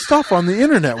much more stuff on the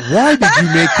internet. Why did you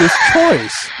make this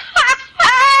choice?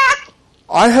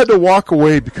 I had to walk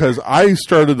away because I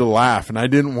started to laugh, and I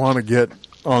didn't want to get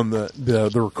on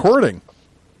the recording.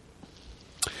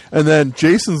 And then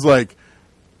Jason's like,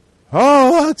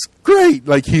 oh, that's great.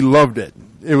 Like, he loved it.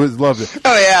 Loved it.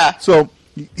 Oh, yeah. So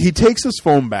he takes his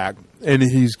phone back, and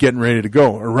he's getting ready to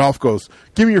go. And Ralph goes,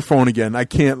 give me your phone again. I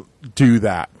can't do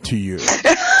that to you.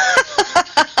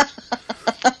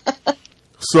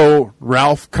 So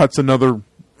Ralph cuts another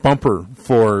bumper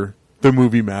for the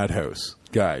Movie Madhouse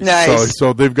guys. Nice.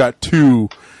 So they've got two.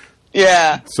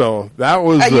 Yeah. So that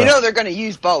was. And you know they're going to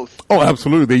use both. Oh,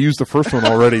 absolutely! They used the first one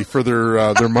already for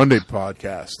their Monday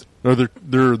podcast. Or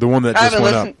they're the one that just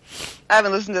went up. I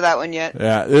haven't listened to that one yet.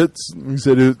 Yeah, it's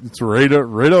right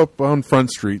up on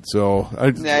Front Street. So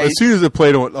Nice. As soon as it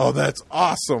played, I went, "Oh, that's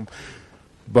awesome!"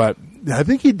 But I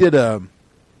think he did an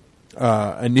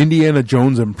Indiana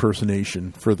Jones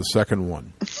impersonation for the second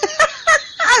one.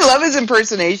 I love his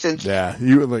impersonations. Yeah,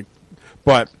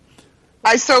 but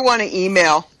I so want to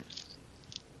email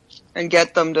and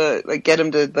get him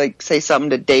to say something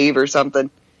to Dave or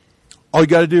something. all you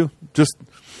got to do, just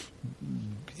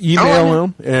email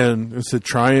him and say,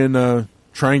 try and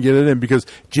get it in, because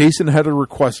Jason had a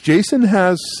request. Jason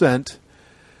has sent,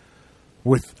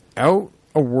 without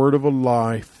a word of a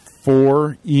lie,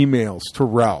 4 emails to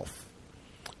Ralph,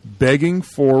 begging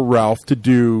for Ralph to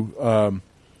do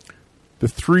the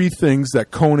 3 things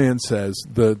that Conan says,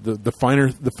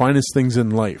 the finest things in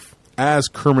life, as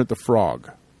Kermit the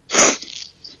Frog.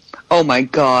 Oh my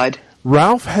God!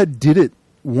 Ralph had did it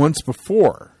once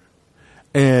before,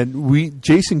 and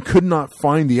Jason could not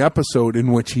find the episode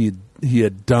in which he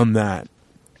had done that.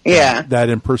 Yeah, that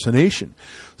impersonation.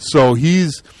 So he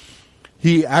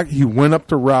went up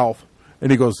to Ralph and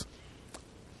he goes,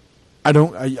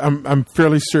 I'm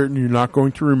fairly certain you're not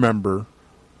going to remember,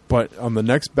 but on the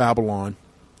next Babylon,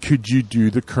 could you do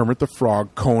the Kermit the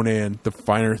Frog, Conan, the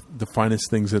finest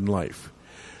things in life?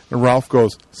 And Ralph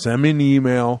goes, send me an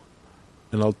email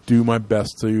and I'll do my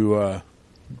best to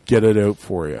get it out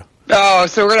for you. Oh,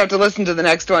 so we're going to have to listen to the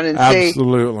next one and see.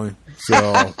 Absolutely.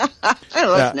 So I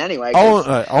don't listen anyway.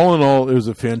 All in all, it was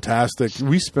a fantastic.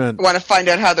 We spent. I want to find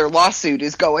out how their lawsuit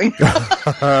is going.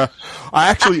 I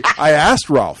asked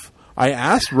Ralph.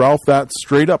 That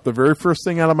straight up. The very first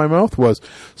thing out of my mouth was,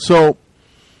 so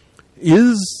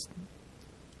is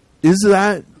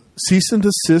that cease and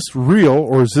desist real,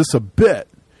 or is this a bit?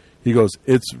 He goes,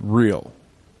 it's real,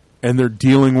 and they're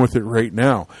dealing with it right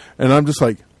now. And I'm just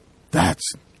like, that's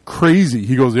crazy.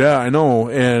 He goes, yeah, I know.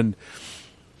 And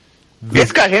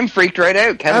it's got him freaked right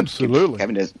out. Kevin, absolutely.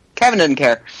 Kevin doesn't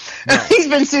care. No. He's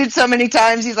been sued so many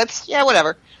times. He's like, yeah,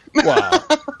 whatever. Wow.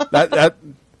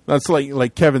 That's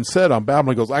like Kevin said on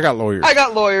Babylon. He goes, I got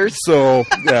lawyers. So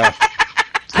yeah,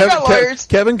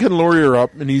 Kevin can lawyer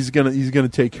up, and he's gonna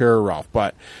take care of Ralph.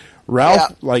 But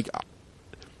Ralph,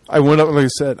 I went up, like I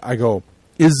said, I go,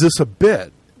 is this a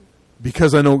bit?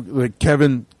 Because I know, like,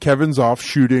 Kevin's off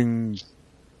shooting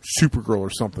Supergirl or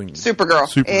something.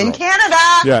 Supergirl. In Canada.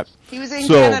 Yeah, he was in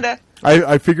Canada.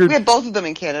 I figured we had both of them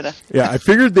in Canada. Yeah, I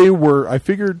figured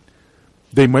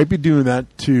they might be doing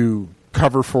that to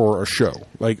cover for a show,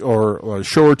 or a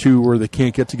show or two where they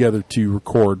can't get together to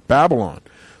record Babylon.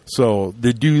 So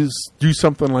they do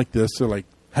something like this. They're like,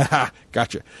 haha,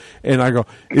 gotcha. And I go,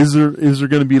 is there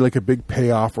going to be like a big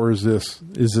payoff, or is this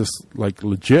like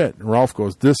legit? And Ralph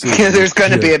goes, this is there's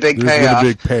going to be a big payoff. There's going to be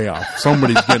a big payoff.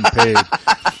 Somebody's getting paid.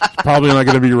 It's probably not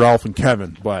going to be Ralph and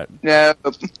Kevin, but no.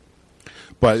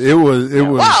 But it was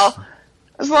well,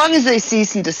 as long as they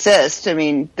cease and desist. I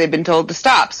mean, they've been told to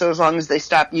stop. So as long as they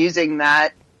stop using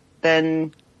that,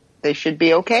 then they should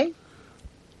be okay.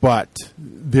 But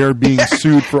they're being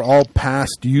sued for all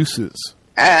past uses.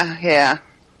 Yeah.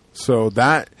 So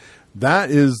that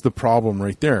is the problem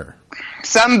right there.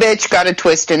 Some bitch got a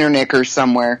twist in her knickers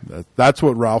somewhere. That's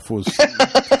what Ralph was.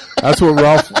 That's what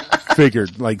Ralph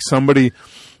figured. Like somebody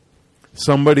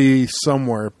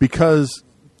somewhere, because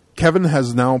Kevin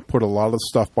has now put a lot of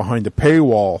stuff behind the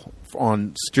paywall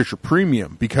on Stitcher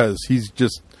Premium, because he's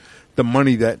just the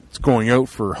money that's going out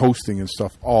for hosting and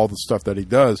stuff, all the stuff that he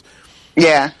does.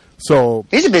 Yeah. So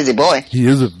He's a busy boy. he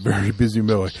is a very busy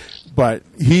boy. But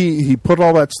he put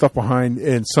all that stuff behind,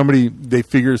 and they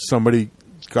figure somebody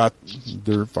got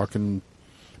their fucking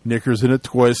knickers in a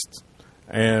twist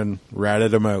and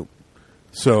ratted him out.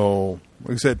 So,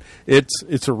 like I said,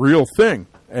 it's a real thing,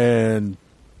 and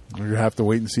you have to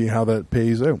wait and see how that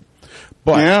pays out.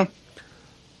 But Yeah.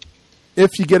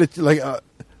 if you get it,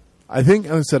 I think,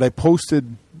 like I said, I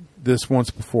posted this once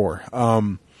before.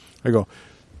 I go,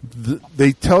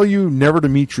 they tell you never to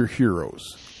meet your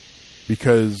heroes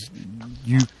because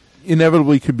you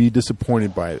inevitably could be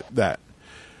disappointed by that.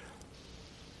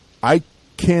 I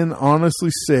can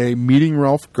honestly say meeting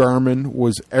Ralph Garman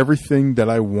was everything that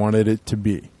I wanted it to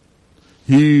be.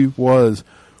 He was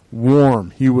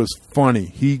warm. He was funny.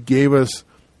 He gave us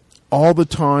all the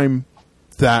time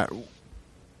that,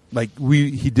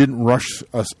 he didn't rush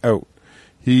us out.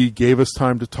 He gave us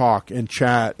time to talk and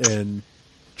chat and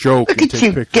joke Look and at take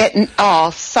you pictures. getting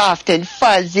all soft and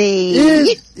fuzzy.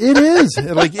 It is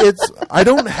I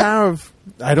don't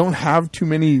have too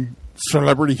many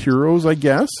celebrity heroes, I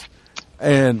guess,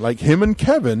 and him and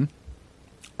Kevin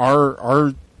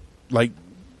are like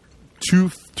two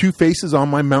faces on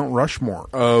my Mount Rushmore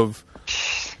of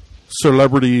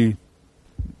celebrity.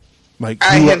 I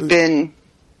have been...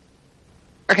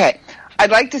 Okay,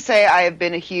 I'd like to say I have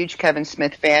been a huge Kevin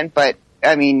Smith fan, but,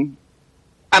 I mean,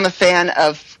 I'm a fan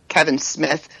of Kevin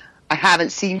Smith. I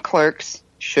haven't seen Clerks.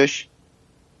 Shush.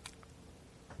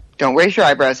 Don't raise your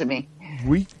eyebrows at me.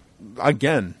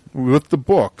 Again, with the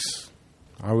books,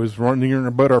 I was wondering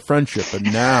about our friendship,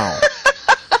 and now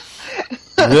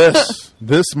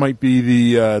this might be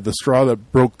the straw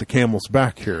that broke the camel's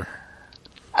back here.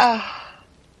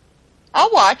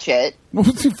 I'll watch it.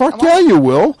 Fuck yeah, you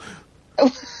will.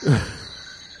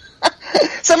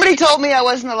 Somebody told me I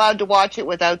wasn't allowed to watch it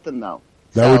without them, though.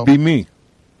 That would be me.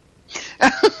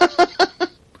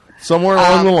 Somewhere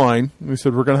along the line, we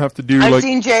said we're going to have to do I've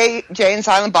seen Jay and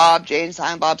Silent Bob, Jay and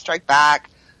Silent Bob Strike Back.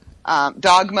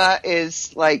 Dogma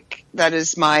is that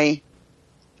is my...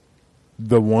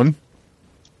 The one?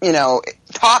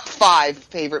 Top 5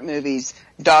 favorite movies.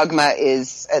 Dogma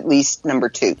is at least number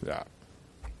 2. Yeah.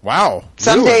 Wow.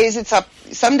 Some really? days it's up.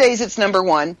 Some days it's number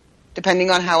 1, depending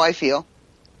on how I feel.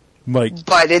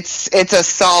 But it's a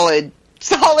solid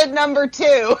number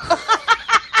 2.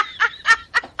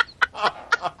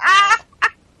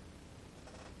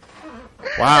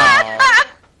 Wow.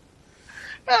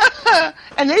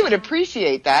 And they would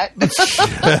appreciate that. But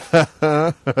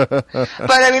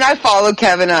I mean, I follow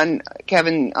Kevin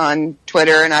on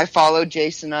Twitter, and I follow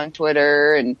Jason on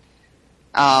Twitter, and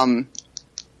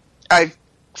I've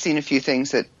seen a few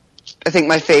things that I think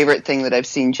my favorite thing that I've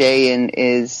seen Jay in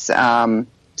is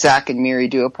Zach and Miri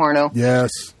do a porno.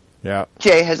 Yes. Yeah.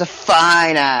 Jay has a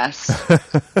fine ass.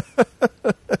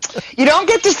 You don't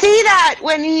get to see that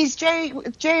when he's Jay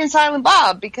and Silent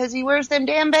Bob because he wears them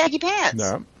damn baggy pants.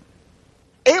 No.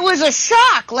 It was a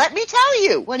shock, let me tell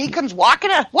you, when he comes walking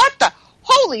out. What the?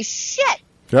 Holy shit.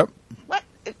 Yep. What?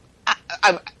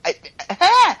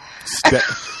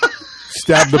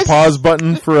 Stab the pause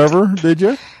button forever, did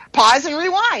you? Pause and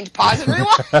rewind. Pause and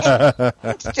rewind.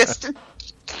 It's just...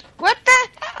 What the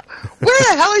hell? Where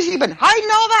the hell has he been hiding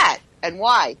all that? And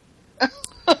why?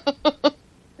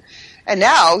 And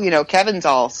now, Kevin's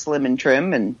all slim and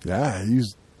trim, and Yeah,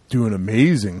 he's doing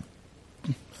amazing.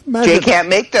 Jay can't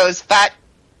make those fat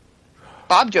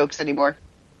Bob jokes anymore.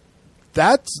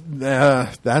 That's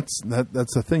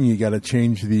the thing. You got to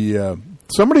change the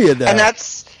somebody had And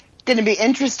that's going to be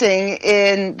interesting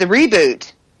in the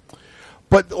reboot.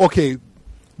 But okay,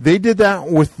 they did that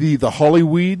with the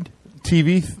Hollywood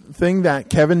TV thing that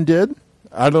Kevin did.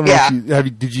 I don't know if you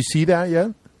did you see that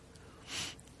yet?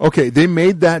 Okay, they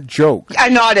made that joke. I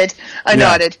nodded.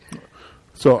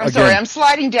 So I'm sorry, I'm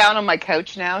sliding down on my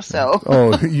couch now, so.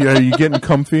 Oh, yeah, you getting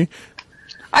comfy?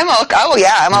 I'm all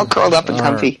curled up and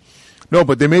comfy. Right. No,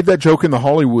 but they made that joke in the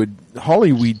Hollywood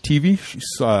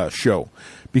TV show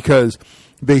because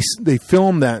they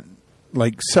filmed that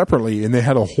separately, and they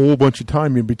had a whole bunch of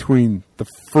time in between the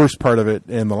first part of it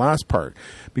and the last part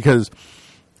because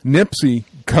Nipsey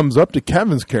comes up to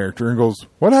Kevin's character and goes,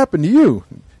 "What happened to you?"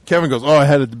 Kevin goes, "Oh, I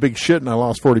had a big shit and I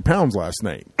lost 40 pounds last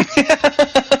night."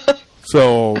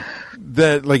 So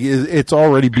that it's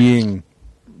already being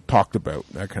talked about,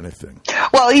 that kind of thing.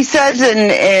 Well, he says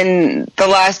in the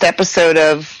last episode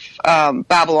of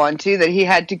Babylon 2 that he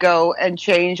had to go and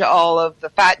change all of the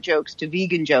fat jokes to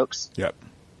vegan jokes. Yep.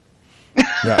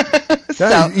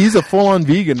 Yeah. He's a full-on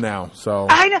vegan now. So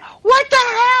I know. What the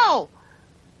hell,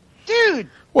 dude?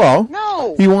 Well,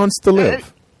 no. He wants to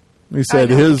live. He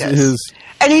said I know he his does.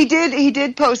 And he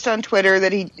did post on Twitter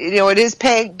that it is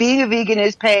paying, being a vegan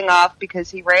is paying off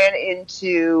because he ran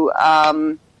into,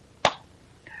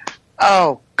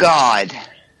 oh God,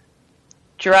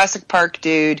 Jurassic Park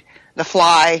dude, The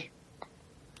Fly.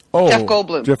 Jeff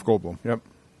Goldblum. Jeff Goldblum, yep.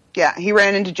 Yeah, he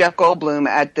ran into Jeff Goldblum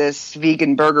at this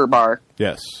vegan burger bar.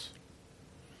 Yes.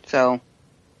 So.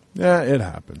 Yeah, it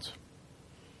happens.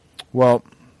 Well,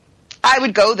 I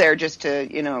would go there just to,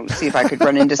 see if I could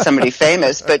run into somebody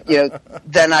famous, but,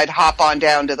 then I'd hop on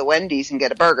down to the Wendy's and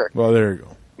get a burger. Well, there you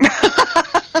go.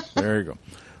 There you go.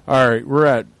 All right, we're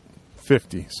at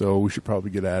 50, so we should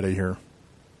probably get out of here.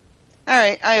 All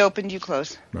right, I opened, you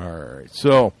close. All right,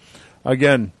 so,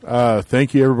 again,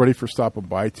 thank you, everybody, for stopping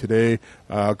by today.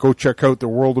 Go check out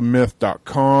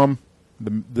theworldofmyth.com.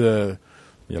 You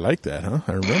like that, huh?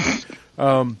 I remember.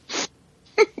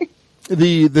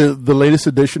 The latest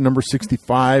edition, number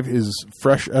 65, is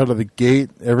fresh out of the gate.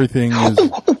 Everything is.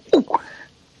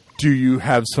 Do you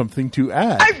have something to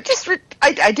add?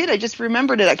 I did. I just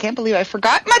remembered it. I can't believe I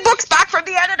forgot. My book's back from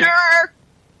the editor.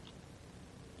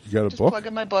 You got a just book? Plug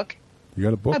in my book. You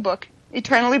got a book? My book,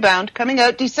 Eternally Bound, coming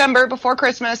out December before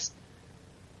Christmas.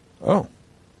 Oh,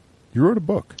 you wrote a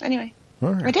book. Anyway,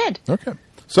 All right. I did. Okay,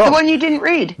 so The one you didn't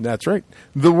read. That's right.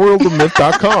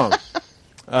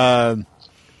 TheWorldOfMyth.com.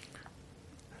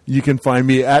 You can find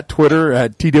me at Twitter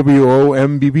at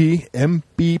TWOMBP.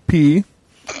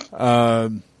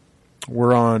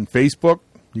 We're on Facebook.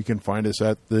 You can find us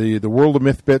at the World of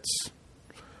Myth Bits.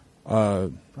 I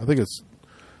think it's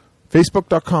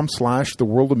Facebook.com/The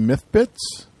World of Myth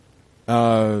Bits.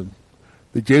 The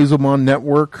Jazomon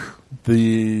Network.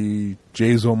 The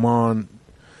Jazomon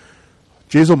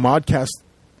Modcast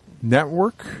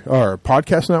Network, or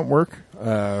Podcast Network.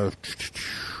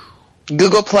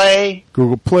 Google Play,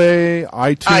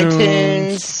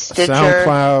 iTunes, Stitcher.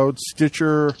 SoundCloud,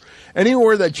 Stitcher,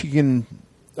 anywhere that you can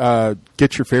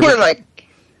get your favorite.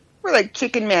 We're like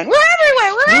Chicken Man. We're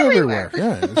everywhere.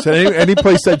 Yeah. So any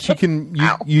place that you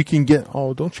can get.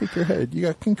 Oh, don't shake your head. You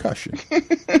got concussion.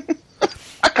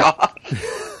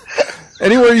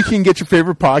 Anywhere you can get your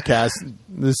favorite podcast,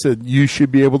 you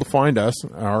should be able to find us,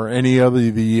 or any of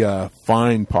the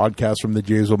fine podcasts from the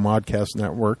Jazo Modcast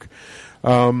Network.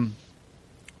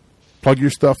 Plug your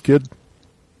stuff, kid.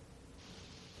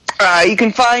 You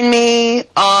can find me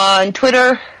on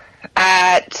Twitter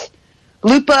at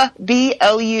Lupa,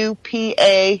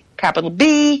 BLUPA, capital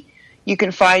B. You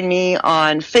can find me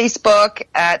on Facebook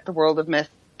at the World of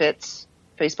Myth Bits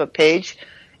Facebook page,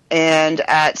 and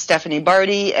at Stephanie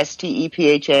Barty,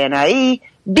 STEPHANIE,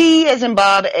 B as in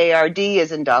Bob, ARD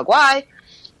as in dog Y.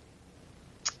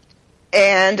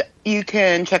 And you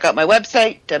can check out my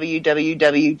website,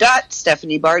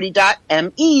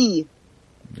 www.stephaniebarty.me.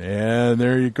 And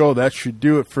there you go. That should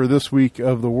do it for this week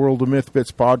of the World of Myth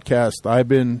Bits podcast. I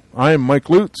am Mike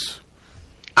Lutz.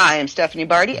 I am Stephanie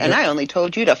Barty, and I only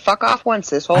told you to fuck off once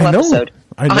this whole episode.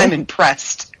 I know. I'm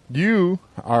impressed. You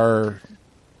are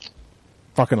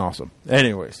fucking awesome.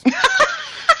 Anyways,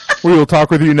 we will talk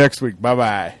with you next week.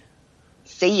 Bye-bye.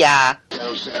 See ya.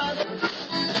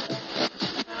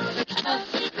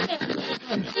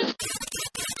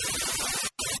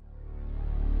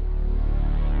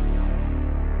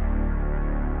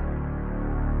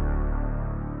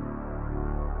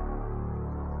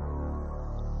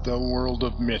 The World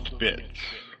of Myth Bits.